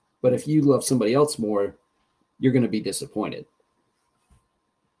else. But if you love somebody else more, you're going to be disappointed."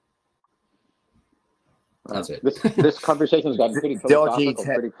 That's it. This conversation's gotten pretty philosophical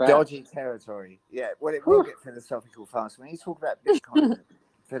pretty fast. Dodgy territory. Yeah, well, it will get philosophical fast. When you talk about Bitcoin,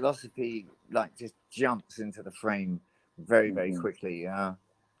 philosophy like just jumps into the frame very, very quickly.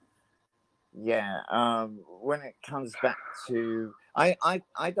 When it comes back to, I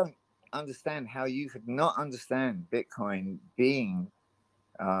don't understand how you could not understand Bitcoin being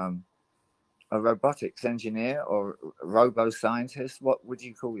a robotics engineer or a robo-scientist. What would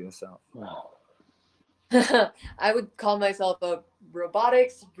you call yourself? I would call myself a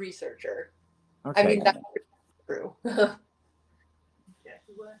robotics researcher. Okay. I mean, that's true.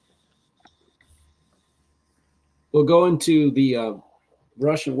 We'll go into the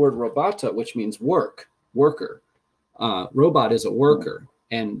Russian word robota, which means worker. Robot is a worker,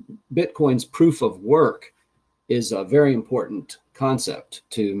 and Bitcoin's proof of work is a very important concept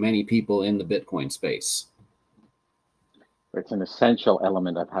to many people in the Bitcoin space. It's an essential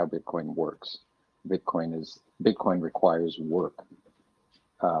element of how Bitcoin works. Bitcoin requires work,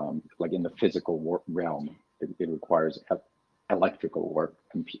 like in the physical realm. It requires electrical work,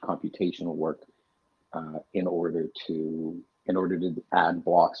 computational work, in order to add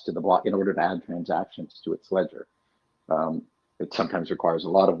blocks to the block, in order to add transactions to its ledger. It sometimes requires a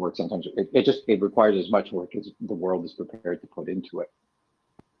lot of work. Sometimes it requires as much work as the world is prepared to put into it.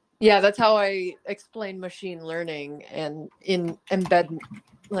 Yeah, that's how I explain machine learning and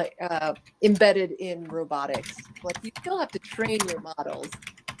embedded in robotics. Like, you still have to train your models.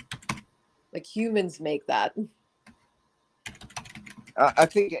 Like, humans make that. I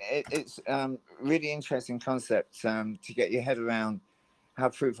think it's really interesting concept to get your head around how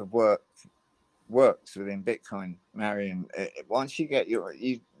proof of work works within Bitcoin, Marion. Once you get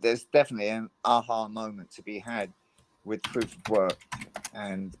there's definitely an aha moment to be had with proof of work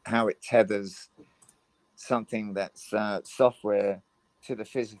and how it tethers something that's software to the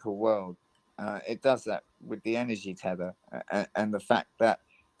physical world. It does that with the energy tether and the fact that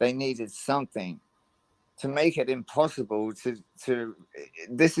they needed something to make it impossible to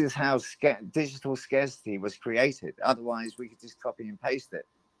this is how digital scarcity was created. Otherwise, we could just copy and paste it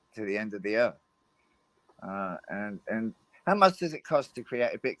to the end of the earth. And how much does it cost to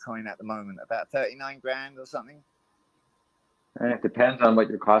create a Bitcoin at the moment? About 39 grand or something? And it depends on what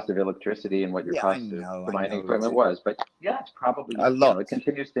your cost of electricity and what your cost of the mining equipment was. But yeah, it's probably a lot. It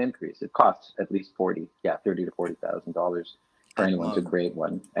continues to increase. It costs at least $30,000 to $40,000 for anyone to create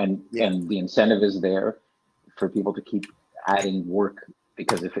one. And the incentive is there for people to keep adding work,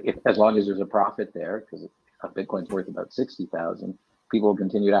 because if as long as there's a profit there, because Bitcoin's worth about 60,000, people will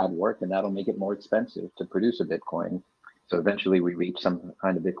continue to add work, and that'll make it more expensive to produce a Bitcoin. So eventually we reach some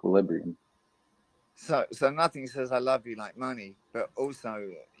kind of equilibrium. So nothing says I love you like money, but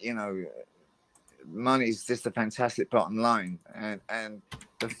also, money is just a fantastic bottom line, and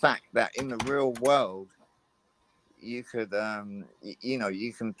the fact that in the real world you could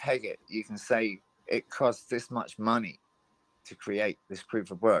you can peg it, you can say it costs this much money to create this proof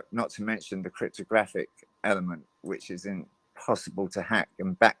of work, not to mention the cryptographic element, which is impossible to hack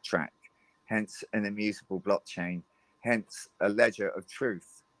and backtrack, hence an immutable blockchain, hence a ledger of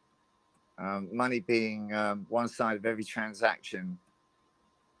truth. Money being one side of every transaction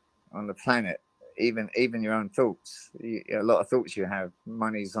on the planet, even your own thoughts. A lot of thoughts you have,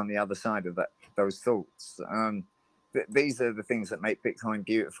 money's on the other side of those thoughts. These are the things that make Bitcoin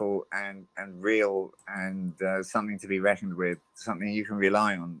beautiful and real, and something to be reckoned with, something you can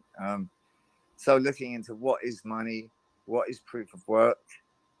rely on. So looking into what is money, what is proof of work,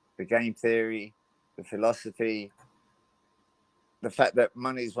 the game theory, the philosophy, the fact that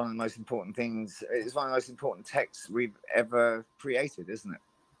money is one of the most important things, it's one of the most important texts we've ever created, isn't it?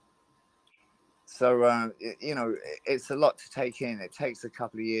 So you know, it's a lot to take in. It takes a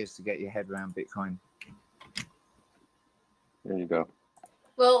couple of years to get your head around Bitcoin. There you go.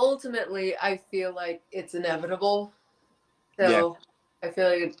 Well, ultimately, I feel like it's inevitable. So Yeah. I feel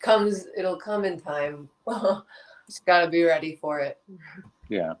like it'll come in time. Just got to be ready for it.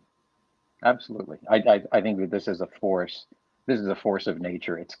 Yeah, absolutely. I think that this is a force. This is a force of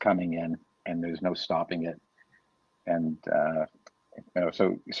nature. It's coming in, and there's no stopping it. And you know,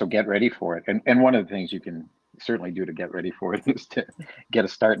 so get ready for it. And one of the things you can certainly do to get ready for it is to get a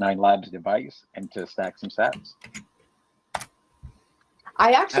Start9 Labs device and to stack some sats.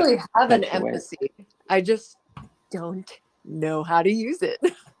 I actually have an That's the way. embassy. I just don't know how to use it.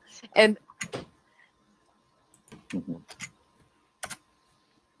 And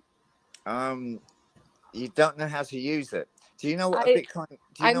you don't know how to use it. Do you know what a Bitcoin?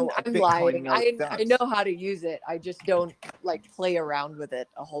 Do you know what a I'm Bitcoin lying. node does? I know how to use it. I just don't like play around with it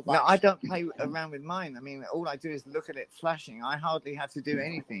a whole bunch. No, I don't play around with mine. I mean, all I do is look at it flashing. I hardly have to do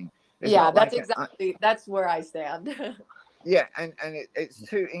anything. It's yeah, not that's like exactly that's where I stand. Yeah, and it's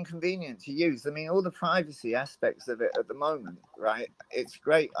too inconvenient to use. I mean, all the privacy aspects of it at the moment, right? It's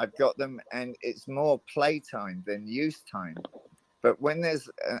great. I've got them, and it's more playtime than use time. But when there's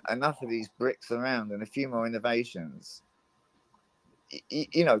enough of these bricks around and a few more innovations,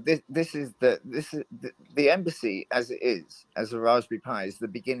 you know, this is the embassy as it is, as a Raspberry Pi, is the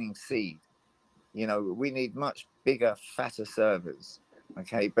beginning seed. You know, we need much bigger, fatter servers.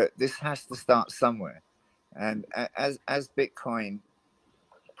 Okay, but this has to start somewhere. And as Bitcoin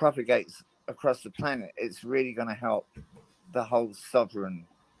propagates across the planet, it's really going to help the whole sovereign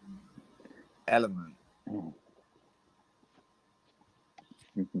element.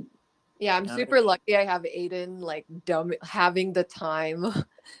 Yeah, I'm super lucky. I have Aiden like having the time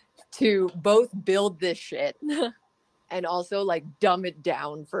to both build this shit and also like dumb it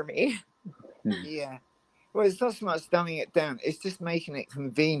down for me. Yeah. Well, it's not so much dumbing it down. It's just making it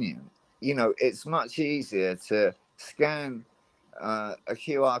convenient. You know, it's much easier to scan a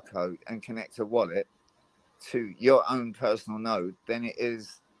QR code and connect a wallet to your own personal node than it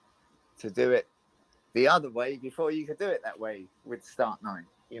is to do it the other way before you could do it that way with Start9.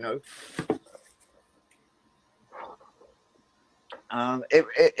 You know,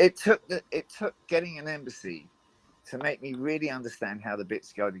 it took getting an embassy to make me really understand how the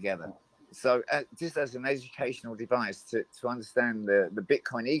bits go together. So just as an educational device to understand the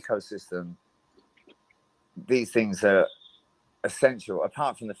Bitcoin ecosystem, these things are essential,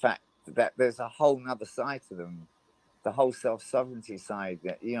 apart from the fact that there's a whole nother side to them, the whole self-sovereignty side,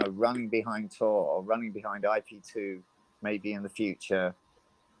 that, you know, running behind Tor or running behind IP2 maybe in the future,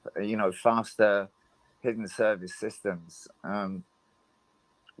 you know, faster hidden service systems.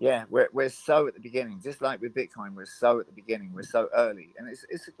 Yeah, we're so at the beginning, just like with Bitcoin. We're so at the beginning. We're so early, and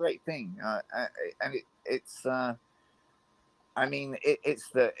it's a great thing. And it's I mean, it's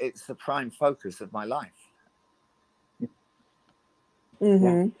the prime focus of my life.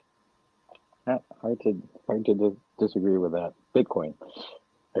 Mm-hmm. Yeah, hard to disagree with that. Bitcoin,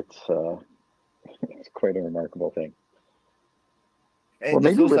 it's quite a remarkable thing.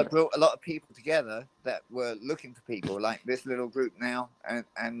 It's also brought a lot of people together that were looking for people, like this little group now,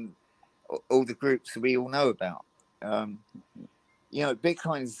 and all the groups we all know about. You know,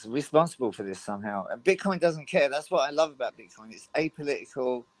 Bitcoin's responsible for this somehow, and Bitcoin doesn't care. That's what I love about Bitcoin. It's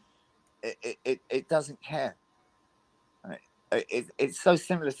apolitical. It doesn't care. It's so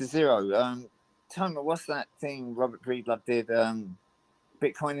similar to Zero. Toma, what's that thing Robert Breedlove did?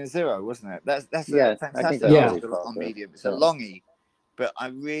 Bitcoin and Zero, wasn't it? That's a fantastic article on Medium. It's a longie, but I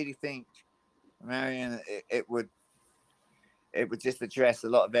really think, Marion, it would just address a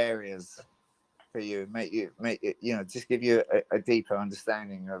lot of areas for you, make it, you know, just give you a deeper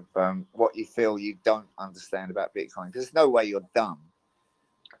understanding of what you feel you don't understand about Bitcoin. Because there's no way you're dumb,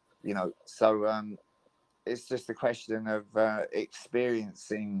 you know. So it's just a question of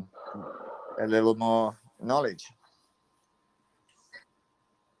experiencing a little more knowledge.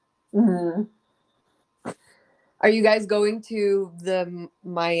 Mm-hmm. Are you guys going to the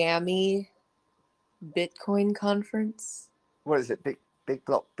Miami Bitcoin conference? What is it? Big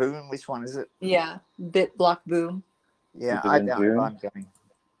Block Boom? Which one is it? Yeah, BitBlock Boom. Yeah, I doubt if I'm going.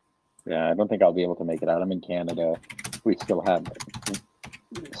 Yeah, I don't think I'll be able to make it out. I'm in Canada. We still have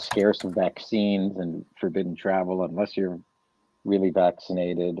scarce vaccines and forbidden travel unless you're really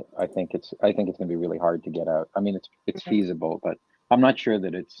vaccinated. I think it's going to be really hard to get out. I mean, it's feasible, but I'm not sure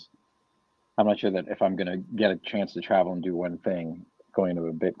that if I'm going to get a chance to travel and do one thing, going to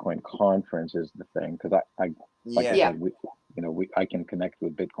a Bitcoin conference is the thing. Because I said, I can connect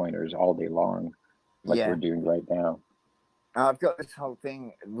with Bitcoiners all day long, like we're doing right now. I've got this whole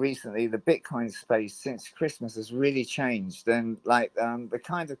thing recently. The Bitcoin space since Christmas has really changed, and like the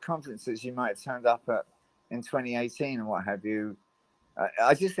kind of conferences you might have turned up at in 2018 and what have you.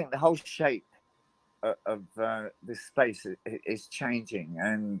 I just think the whole shape of this space is changing,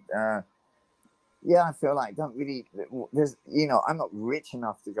 and yeah, I feel like I don't really. There's, you know, I'm not rich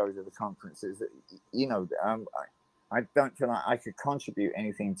enough to go to the conferences. You know, I don't feel like I could contribute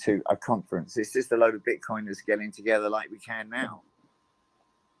anything to a conference. It's just a load of Bitcoiners getting together like we can now.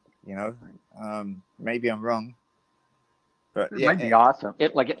 You know, maybe I'm wrong, but It yeah, might be awesome.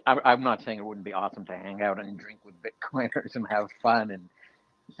 I'm not saying it wouldn't be awesome to hang out and drink with Bitcoiners and have fun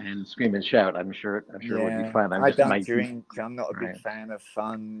and scream and shout. I'm sure it would be fun. I don't drink. I'm not a big fan of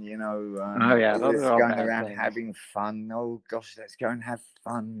fun. You know, oh yeah, those let's are all going bad around things. having fun. Oh gosh, let's go and have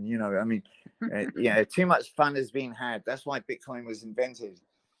fun. You know, I mean, yeah, too much fun has been had. That's why Bitcoin was invented.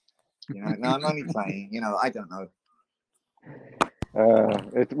 You know, no, I'm only playing. You know, I don't know.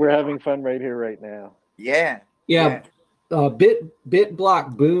 We're having fun right here, right now. Yeah. Bit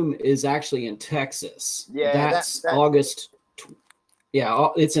Block Boom is actually in Texas. Yeah, that's August. Yeah,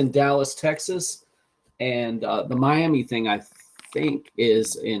 it's in Dallas, Texas, and the Miami thing I think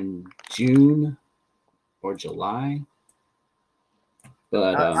is in June or July.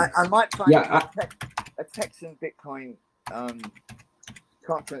 But I might find a Texan Bitcoin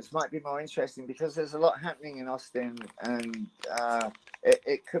conference might be more interesting because there's a lot happening in Austin, and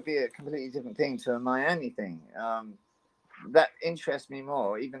it could be a completely different thing to a Miami thing. That interests me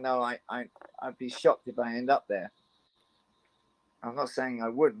more, even though I'd be shocked if I end up there. I'm not saying I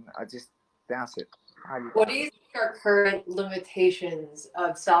wouldn't. I just doubt it. What do you think are current limitations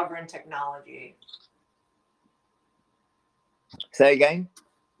of sovereign technology? Say again?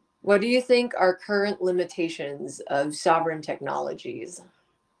 What do you think are current limitations of sovereign technologies?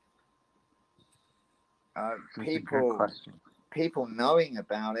 People knowing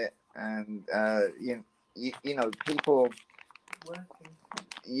about it, and you know, people.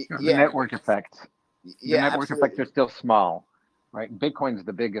 The network effects. The network effects are still small, right? Bitcoin's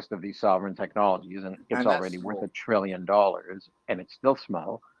the biggest of these sovereign technologies, and it's already worth $1 trillion, and it's still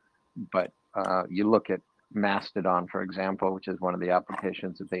small. But you look at Mastodon, for example, which is one of the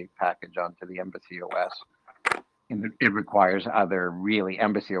applications that they package onto the Embassy OS. And it requires other really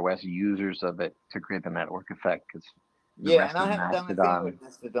Embassy OS users of it to create the network effect. Because and I haven't done a thing with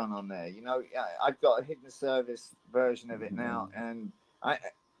Mastodon on there. You know, I've got a hidden service version of it now, and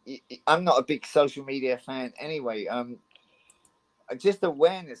I'm not a big social media fan anyway. Just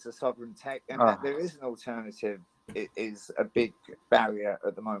awareness of sovereign tech and that there is an alternative is a big barrier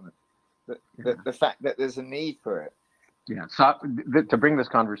at the moment. The fact that there's a need for it. Yeah. So to bring this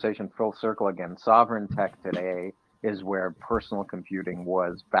conversation full circle again, sovereign tech today is where personal computing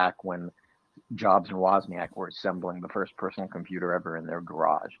was back when Jobs and Wozniak were assembling the first personal computer ever in their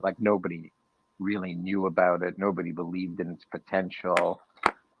garage. Like nobody really knew about it. Nobody believed in its potential.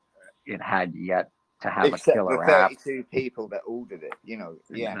 It had yet to have Except a killer the 32 app. people that ordered it, you know.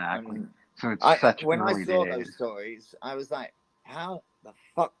 Yeah. Exactly. I mean, so it's such when early I saw days. those stories, I was like, how the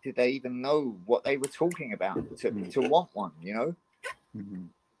fuck did they even know what they were talking about to want one, you know?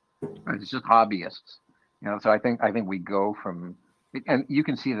 It's just hobbyists, you know. So I think we go from, and you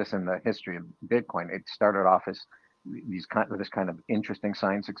can see this in the history of Bitcoin. It started off as this kind of interesting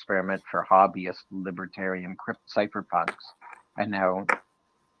science experiment for hobbyist libertarian cypherpunks, and now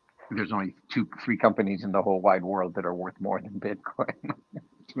there's only 2-3 companies in the whole wide world that are worth more than Bitcoin.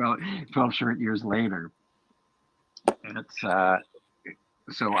 12 short years later. And it's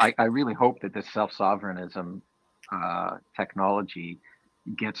so I really hope that this self-sovereignism technology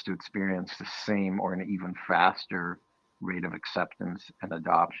gets to experience the same or an even faster rate of acceptance and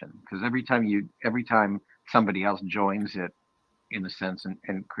adoption. Because every time somebody else joins it, in a sense,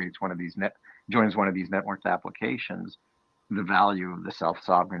 and creates joins one of these networked applications, the value of the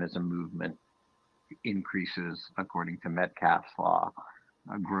self-sovereignism movement increases according to Metcalfe's law,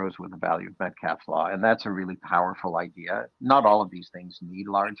 grows with the value of Metcalfe's law. And that's a really powerful idea. Not all of these things need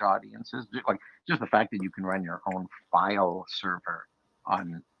large audiences. Just the fact that you can run your own file server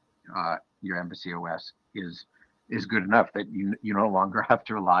on your Embassy OS is good enough that you no longer have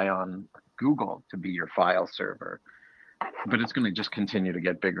to rely on Google to be your file server. But it's going to just continue to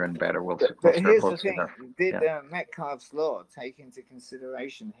get bigger and better. But here's the thing: did Metcalfe's law take into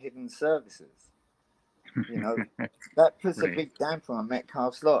consideration hidden services? You know, that puts a big damper on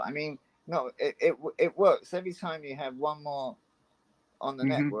Metcalfe's law. I mean, no, it works every time you have one more on the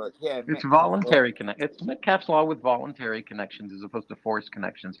network. Yeah, it's voluntary It's Metcalfe's law with voluntary connections as opposed to forced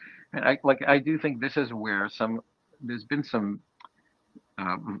connections. And I do think this is where there's been some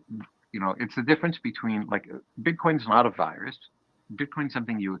it's the difference between like Bitcoin's not a virus. Bitcoin's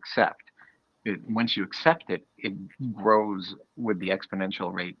something you accept. Once you accept it, it grows with the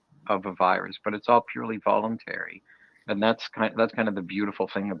exponential rate of a virus, but it's all purely voluntary. And that's kind of the beautiful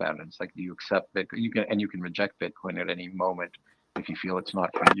thing about it. It's like, do you accept Bitcoin? You can reject Bitcoin at any moment if you feel it's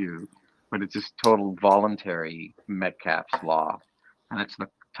not for you. But it's this total voluntary Metcalfe's law. And it's the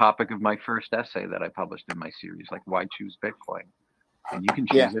topic of my first essay that I published in my series, like why choose Bitcoin? And you can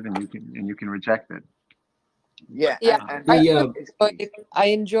choose it, and you can reject it. Yeah, I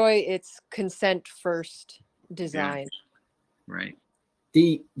enjoy its consent first design. Yeah. Right.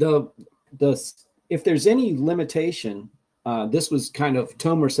 The if there's any limitation, this was kind of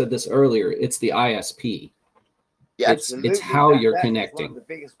Tomer said this earlier. It's the ISP. Yeah, it's how you're connecting. One of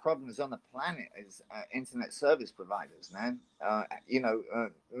the biggest problems on the planet is internet service providers, man.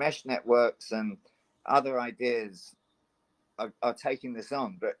 Mesh networks and other ideas are taking this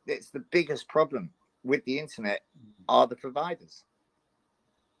on, but it's the biggest problem with the internet are the providers.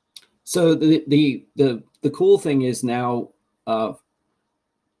 So the cool thing is now,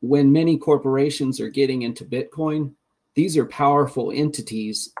 when many corporations are getting into Bitcoin, these are powerful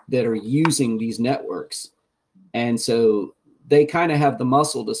entities that are using these networks. And so they kind of have the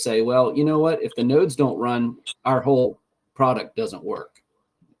muscle to say, well, you know what, if the nodes don't run, our whole product doesn't work.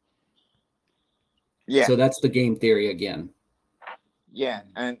 Yeah. So that's the game theory again. Yeah,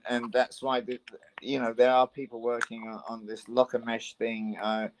 and that's why there are people working on this locker mesh thing.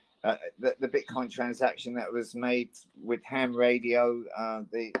 The Bitcoin transaction that was made with ham radio.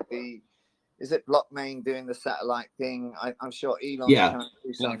 Is it Blockmain doing the satellite thing? I'm sure Elon's trying to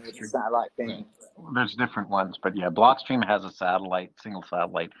do something with the satellite thing. Yeah. There's different ones, but yeah, Blockstream has a single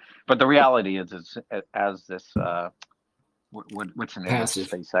satellite. But the reality is as this what's the name of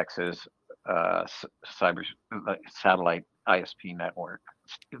SpaceX's cyber satellite ISP network,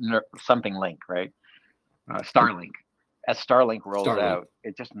 something link, right? Starlink. As Starlink rolls out,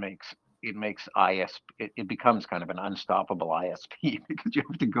 it just makes ISP. It becomes kind of an unstoppable ISP because you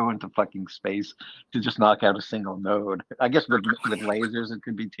have to go into fucking space to just knock out a single node. I guess with lasers it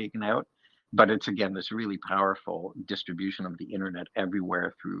could be taken out, but it's again this really powerful distribution of the internet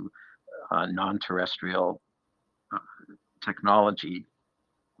everywhere through non-terrestrial technology,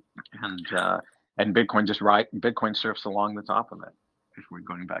 and Bitcoin surfs along the top of it. If we're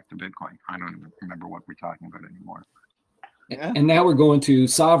going back to Bitcoin, I don't even remember what we're talking about anymore. Yeah. And now we're going to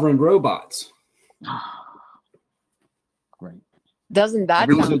sovereign robots. Great. Doesn't that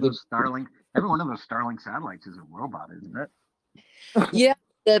every one of those Starlink satellites is a robot, isn't it? Yeah,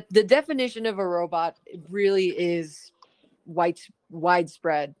 the definition of a robot really is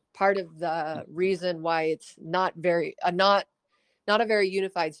widespread. Part of the reason why it's not a very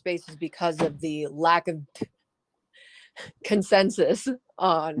unified space is because of the lack of consensus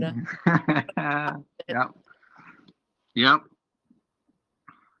on. Yep.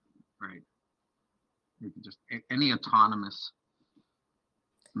 Right. You can just any autonomous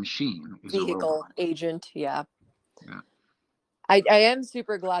machine is vehicle agent. Yeah. Yeah. I am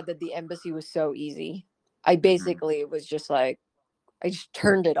super glad that the embassy was so easy. I basically was just like, I just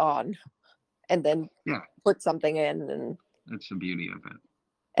turned it on and then put something in, and that's the beauty of it.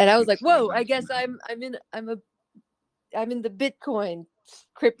 And I was like, whoa, I guess I'm in the Bitcoin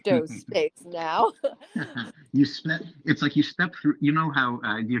crypto space now. It's like you step through, you know how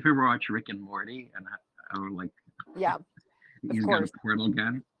do you ever watch Rick and Morty and how like he's got a portal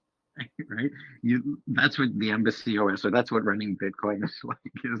gun, right? That's what the embassy OS, so that's what running Bitcoin is like.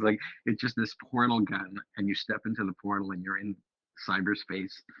 It's like it's just this portal gun, and you step into the portal and you're in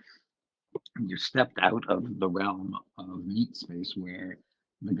cyberspace. You stepped out of the realm of meat space where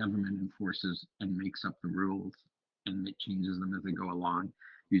the government enforces and makes up the rules and it changes them as they go along.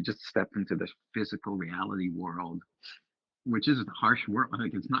 You just step into this physical reality world, which is a harsh world.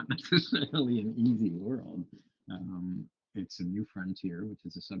 Like it's not necessarily an easy world. It's a new frontier, which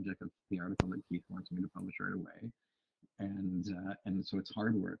is the subject of the article that Keith wants me to publish right away. And so it's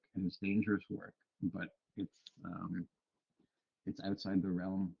hard work and it's dangerous work, but it's outside the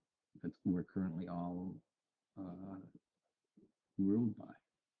realm that we're currently all ruled by.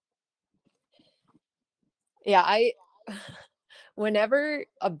 Yeah, whenever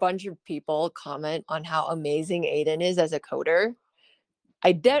a bunch of people comment on how amazing Aiden is as a coder,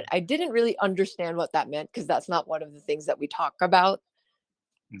 I didn't really understand what that meant, because that's not one of the things that we talk about.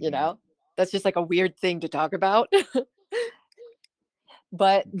 You know, that's just like a weird thing to talk about.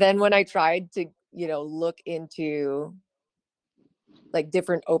 But then when I tried to, look into like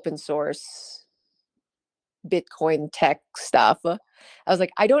different open source Bitcoin tech stuff, I was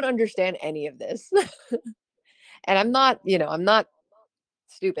like, I don't understand any of this. And I'm not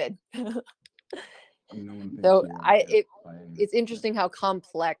stupid. No one thinks So you are terrifying. it's interesting how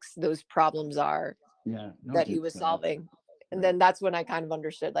complex those problems are Yeah, no, that he was solving. And right. then that's when I kind of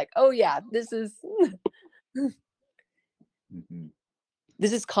understood, like, oh yeah, this is Mm-hmm.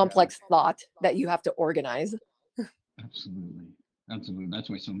 this is complex thought that you have to organize. Absolutely. Absolutely. That's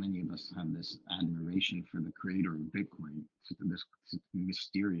why so many of us have this admiration for the creator of Bitcoin, this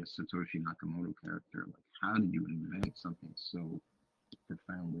mysterious Satoshi Nakamoto character. Like, how did you invent something so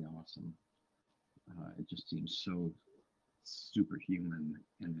profoundly awesome? It just seems so superhuman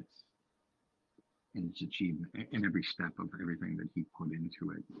in its achievement, in every step of everything that he put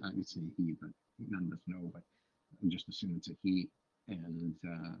into it. I would say he, but none of us know, but I just assume it's a he. And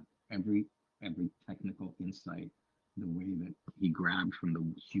every technical insight, the way that he grabbed from the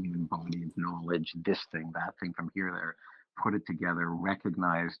human body of knowledge, this thing, that thing, from here, there, put it together,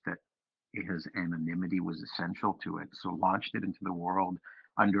 recognized that his anonymity was essential to it, so launched it into the world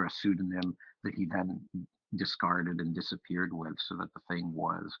under a pseudonym that he then discarded and disappeared with, so that the thing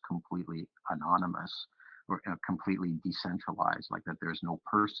was completely anonymous or completely decentralized, like that there's no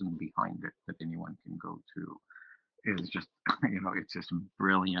person behind it that anyone can go to. Is just, it's this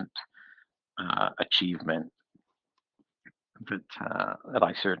brilliant achievement that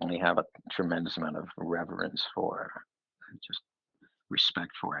I certainly have a tremendous amount of reverence for, just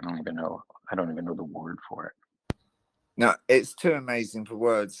respect for. I don't even know the word for it. No, it's too amazing for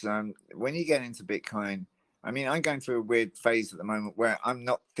words. When you get into Bitcoin, I mean, I'm going through a weird phase at the moment where I'm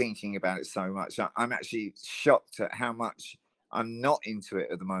not thinking about it so much. I'm actually shocked at how much I'm not into it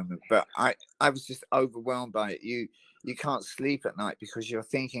at the moment. But I was just overwhelmed by it. You can't sleep at night because you're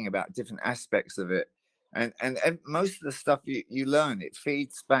thinking about different aspects of it, and most of the stuff you learn, it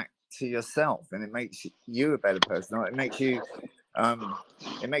feeds back to yourself, and it makes you a better person. Or it makes you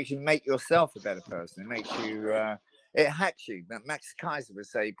make yourself a better person. It makes you it hacks you. Max Kaiser would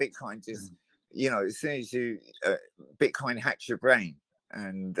say Bitcoin just, as soon as you Bitcoin hacks your brain.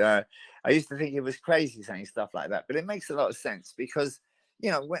 And I used to think it was crazy saying stuff like that, but it makes a lot of sense because,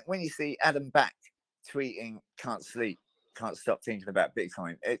 when you see Adam Back tweeting, can't sleep, can't stop thinking about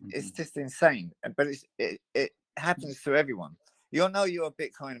Bitcoin, it's just insane. But it happens to everyone. You'll know you're a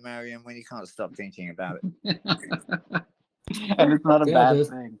Bitcoiner, Marion, when you can't stop thinking about it. And it's not a bad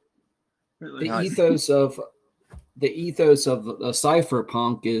thing. The ethos of a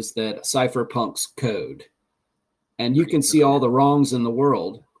cypherpunk is that cypherpunk's code. And you can see all the wrongs in the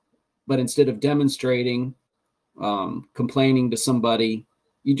world, but instead of demonstrating, complaining to somebody,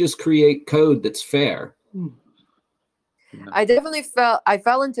 you just create code that's fair. I definitely I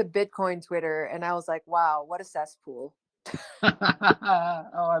fell into Bitcoin Twitter and I was like, wow, what a cesspool.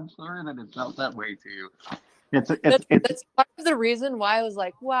 Oh, I'm sorry that it felt that way to you. That's part of the reason why I was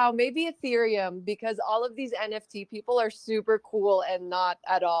like, wow, maybe Ethereum, because all of these NFT people are super cool and not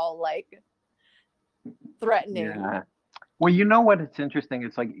at all like threatening. Yeah. Well, you know what? It's interesting.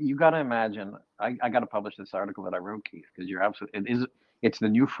 It's like, you got to imagine. I got to publish this article that I wrote, Keith, because you're absolutely. It's the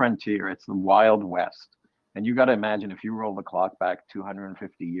new frontier. It's the Wild West, and you got to imagine if you roll the clock back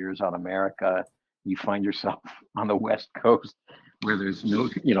 250 years on America, you find yourself on the West Coast, where there's no,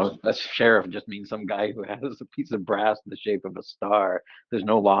 a sheriff just means some guy who has a piece of brass in the shape of a star. There's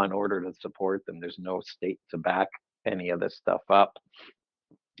no law and order to support them. There's no state to back any of this stuff up.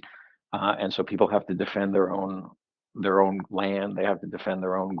 And so people have to defend their own land. They have to defend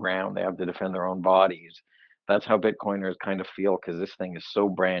their own ground. They have to defend their own bodies. That's how Bitcoiners kind of feel, because this thing is so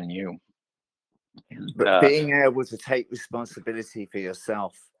brand new. And, but being able to take responsibility for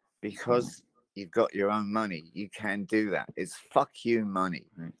yourself because you've got your own money, you can do that. It's fuck you money,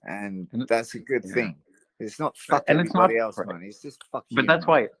 and that's a good thing. It's not fuck everybody else money. It's just fuck you. But that's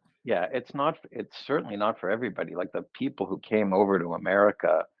why, it's not. It's certainly not for everybody. Like the people who came over to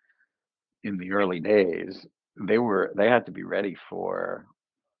America in the early days, they had to be ready for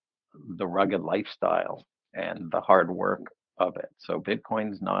the rugged lifestyle and the hard work of it. So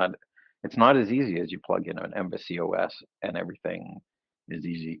Bitcoin's it's not as easy as you plug in an Embassy OS and everything is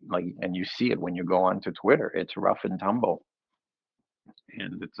easy. Like, and you see it when you go onto Twitter. It's rough and tumble,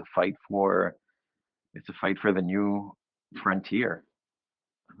 and it's a fight for the new frontier.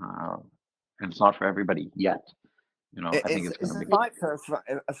 And it's not for everybody yet. I think it's a fight for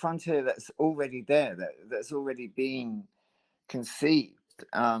a frontier that's already there, that's already being conceived.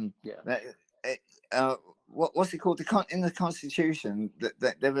 What's it called? In the Constitution,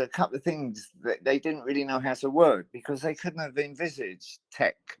 that there were a couple of things that they didn't really know how to word because they couldn't have envisaged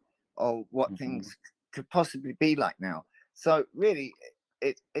tech or what things could possibly be like now. So really,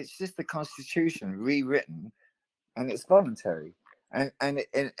 it's just the Constitution rewritten, and it's voluntary, and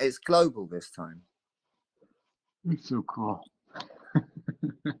it's global this time. It's so cool.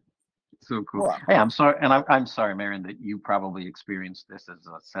 So cool. Well, Hey, I'm sorry, and I'm sorry, Marion, that you probably experienced this as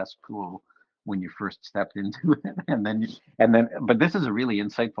a cesspool when you first stepped into it, but this is a really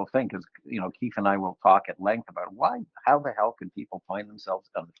insightful thing because Keith and I will talk at length about how the hell could people find themselves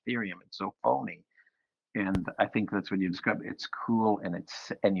on Ethereum? It's so phony, and I think that's what you described. It's cool and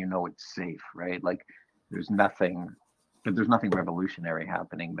it's safe, right? Like there's nothing revolutionary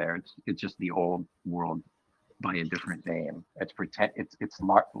happening there. It's just the old world by a different name. It's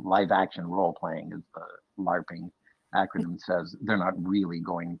live action role playing, as the LARPing acronym says. They're not really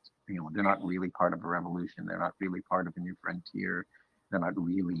they're not really part of a revolution. They're not really part of a new frontier. They're not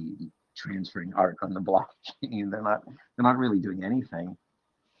really transferring art on the blockchain. They're not really doing anything.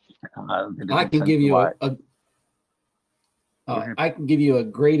 I can give you I can give you a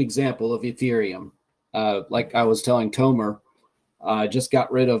great example of Ethereum. Like I was telling Tomer, I just got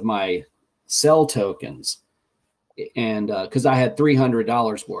rid of my Cell tokens, and because I had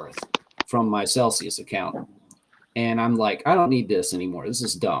 $300 worth from my Celsius account, and I'm like, I don't need this anymore. This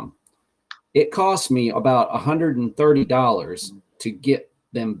is dumb. It cost me about $130 to get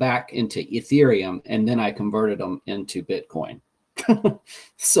them back into Ethereum, and then I converted them into Bitcoin.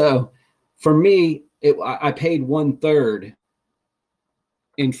 So for me, I paid 1/3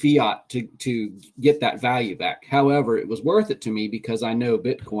 in fiat to get that value back. However, it was worth it to me because I know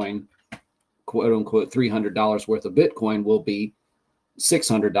Bitcoin, quote unquote, $300 worth of Bitcoin will be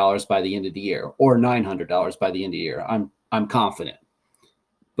 $600 by the end of the year, or $900 by the end of the year. I'm confident.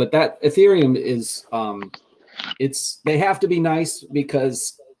 But that Ethereum is they have to be nice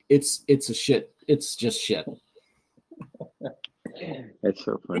because it's a shit. It's just shit. It's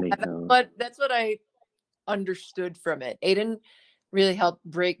so funny. Yeah, but that's what I understood from it. Aiden really helped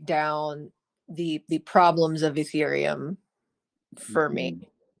break down the problems of Ethereum for me,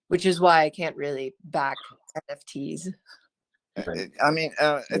 which is why I can't really back NFTs. I mean,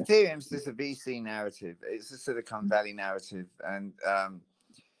 Ethereum's just a VC narrative. It's a Silicon Valley narrative, and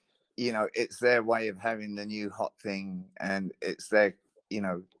it's their way of having the new hot thing, and it's their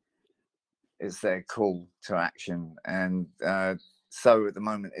call to action. And so at the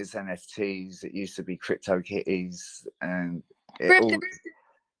moment, it's NFTs. It used to be crypto kitties, and it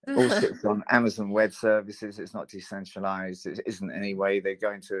all sits on Amazon Web Services. It's not decentralized. It isn't anyway. They're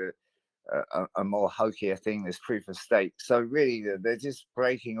going to a more hokier thing. There's proof of stake. So really, they're just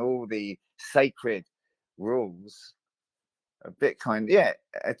breaking all the sacred rules of Bitcoin. Yeah,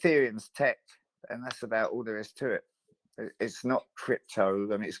 Ethereum's tech, and that's about all there is to it. It's not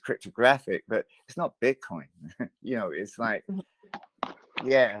crypto. I mean, it's cryptographic, but it's not Bitcoin. It's like,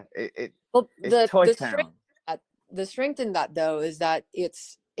 yeah, the strength in that, though, is that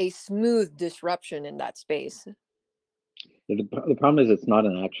it's a smooth disruption in that space. The problem is it's not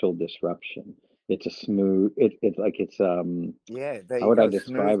an actual disruption. It's a smooth. How would I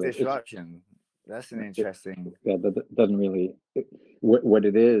describe it? Disruption. That's an interesting. That doesn't really. What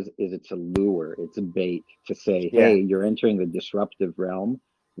it is it's a lure. It's a bait to say, hey, you're entering the disruptive realm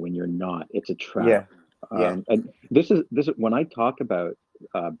when you're not. It's a trap. And this is when I talk about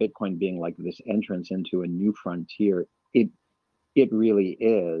Bitcoin being like this entrance into a new frontier. It really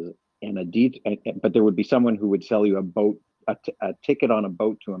is. But there would be someone who would sell you a ticket on a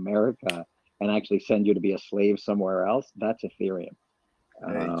boat to America and actually send you to be a slave somewhere else. That's Ethereum.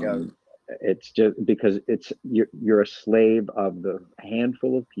 There you go. It's just because you're a slave of the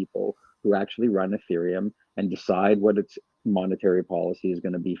handful of people who actually run Ethereum and decide what its monetary policy is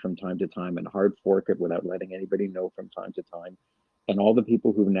going to be from time to time, and hard fork it without letting anybody know from time to time. And all the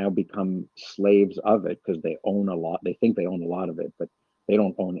people who've now become slaves of it because they own a lot, they think they own a lot of it, but they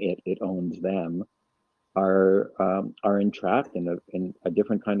don't own it, it owns them, are entrapped in a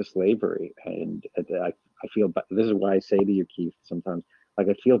different kind of slavery. And I feel, this is why I say to you, Keith, sometimes, like,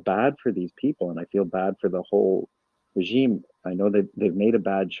 I feel bad for these people, and I feel bad for the whole regime. I know that they've made a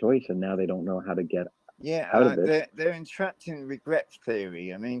bad choice, and now they don't know how to get out of it. They're entrapped in regret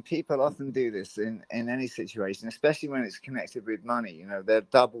theory. I mean, people often do this in any situation, especially when it's connected with money. They'll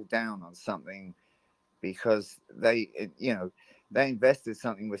double down on something because they invested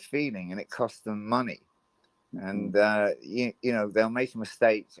something with feeling, and it cost them money. And they'll make a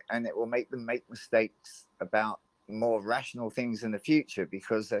mistake, and it will make them make mistakes about more rational things in the future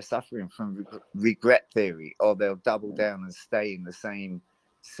because they're suffering from regret theory, or they'll double down and stay in the same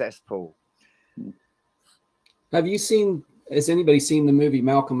cesspool. Has anybody seen the movie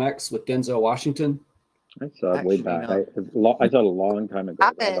Malcolm X with Denzel Washington? I saw it way back. I saw it a long time ago.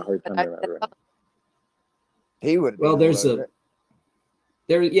 I had a hard time remembering. He would. Well,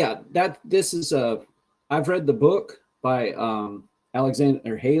 I've read the book by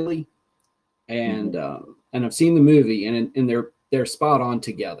Alexander Haley, and I've seen the movie, and they're spot on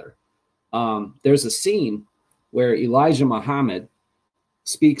together. there's a scene where Elijah Muhammad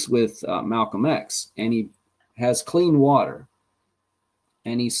speaks with Malcolm X, and he has clean water,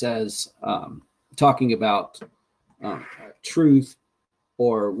 and he says, talking about truth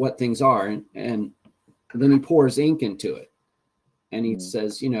or what things are, and then he pours ink into it, and he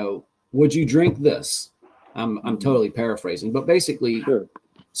says, would you drink this? I'm totally paraphrasing, but basically,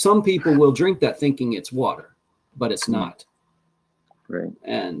 some people will drink that thinking it's water, but it's not. Right.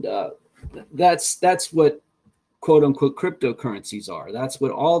 And that's what quote unquote cryptocurrencies are. That's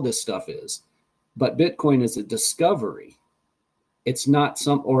what all this stuff is. But Bitcoin is a discovery. It's not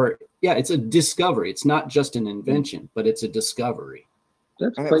it's a discovery. It's not just an invention, but it's a discovery.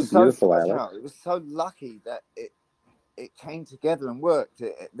 That's quite beautiful, Alex. It was so lucky that it came together and worked.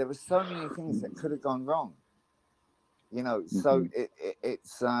 There were so many things that could have gone wrong. So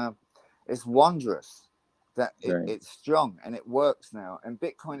it's wondrous that it's strong and it works now. And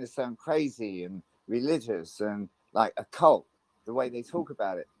Bitcoiners sound crazy and religious and like a cult, the way they talk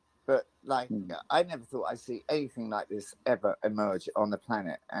about it. But like, I never thought I'd see anything like this ever emerge on the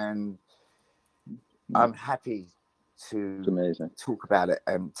planet. And I'm happy to talk about it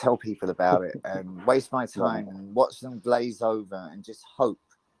and tell people about it and waste my time and watch them glaze over and just hope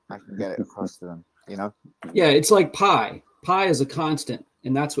I can get it across to them, Yeah, it's like pi. Pi is a constant,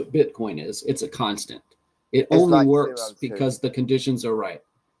 and that's what Bitcoin is. It's a constant. It only like works because the conditions are right.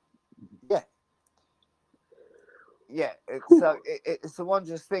 Yeah, it's a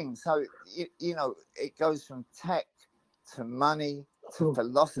wondrous thing. So, it goes from tech to money to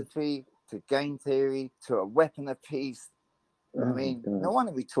philosophy to game theory to a weapon of peace. I mean, no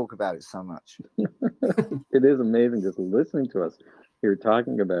wonder we talk about it so much. It is amazing just listening to us here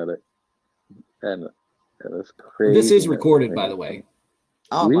talking about it. And it's crazy. This is recorded, by the way.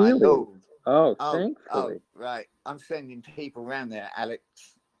 Oh, really? My Lord. Oh, thankfully. Right. I'm sending people around there, Alex.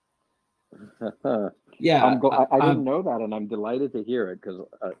 Yeah, I didn't know that, and I'm delighted to hear it because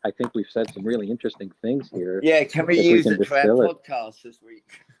I think we've said some really interesting things here. Yeah, can we use it for our podcast this week?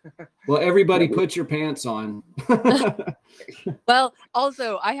 Well, everybody put your pants on. Well,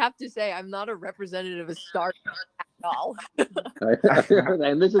 also, I have to say, I'm not a representative of Star at all.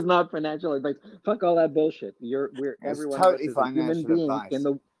 And this is not financial advice. Fuck all that bullshit. We're everyone totally is a human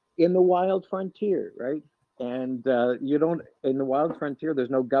being in the wild frontier, right? And you don't, in the wild frontier, there's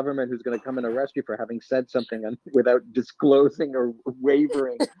no government who's going to come and arrest you for having said something without disclosing or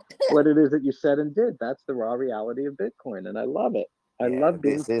wavering what it is that you said and did. That's the raw reality of Bitcoin, and I love it. I love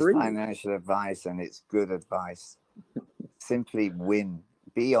being free. This is financial advice, and it's good advice. Simply win.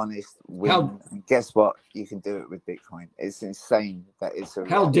 Be honest, win. And guess what? You can do it with Bitcoin. It's insane that it's a...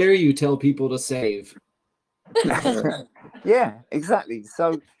 How dare you tell people to save? Yeah, exactly.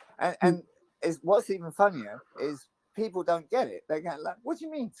 So, and is what's even funnier is people don't get it. They go like, "What do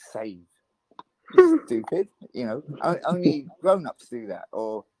you mean save? You're stupid." Only grown-ups do that,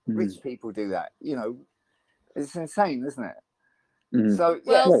 or rich people do that. It's insane, isn't it? Mm-hmm. So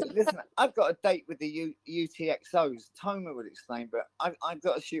listen, I've got a date with the UTXOs. Toma would explain, but I've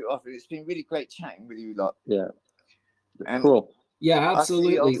got to shoot off. It's been really great chatting with you lot. Yeah, and cool. Yeah,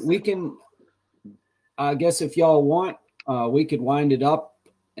 absolutely. We can. I guess if y'all want, we could wind it up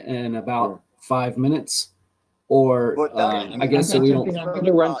in about 5 minutes, or I guess so we don't. I'm going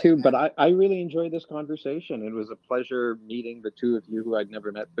to run too, but I really enjoyed this conversation. It was a pleasure meeting the two of you who I'd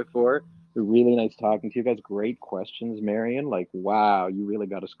never met before. Really nice talking to you guys. Great questions, Marion. Like, wow, you really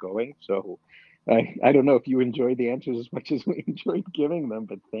got us going. So I don't know if you enjoyed the answers as much as we enjoyed giving them,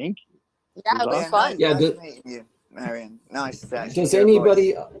 but thank you. Yeah, it was fun. Nice meeting you, Marion. Nice. Does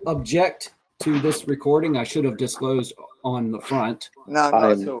anybody object to this recording? I should have disclosed on the front. No,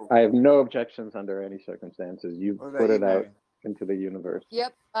 not at all. I have no objections under any circumstances. You put it out into the universe.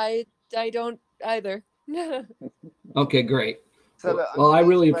 Yep, I don't either. Okay, great. So, look, well, I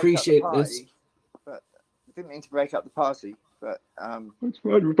really appreciate this. But I didn't mean to break up the party, but it's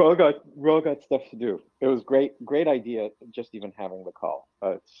fine. We all got stuff to do. It was great idea. Just even having the call.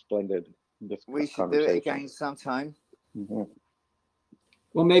 It's splendid. We should do it again sometime. Mm-hmm.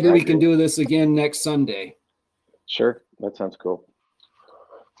 Well, maybe we can do this again next Sunday. Sure, that sounds cool.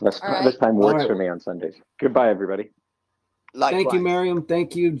 This time works for me on Sundays. Goodbye, everybody. Likewise. Thank you, Miriam.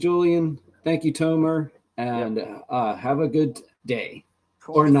 Thank you, Julian. Thank you, Tomer. And have a good day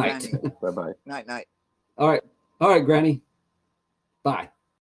or night. Bye-bye. Night. All right, Granny. Bye.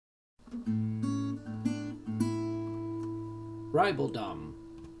 Ribeldom.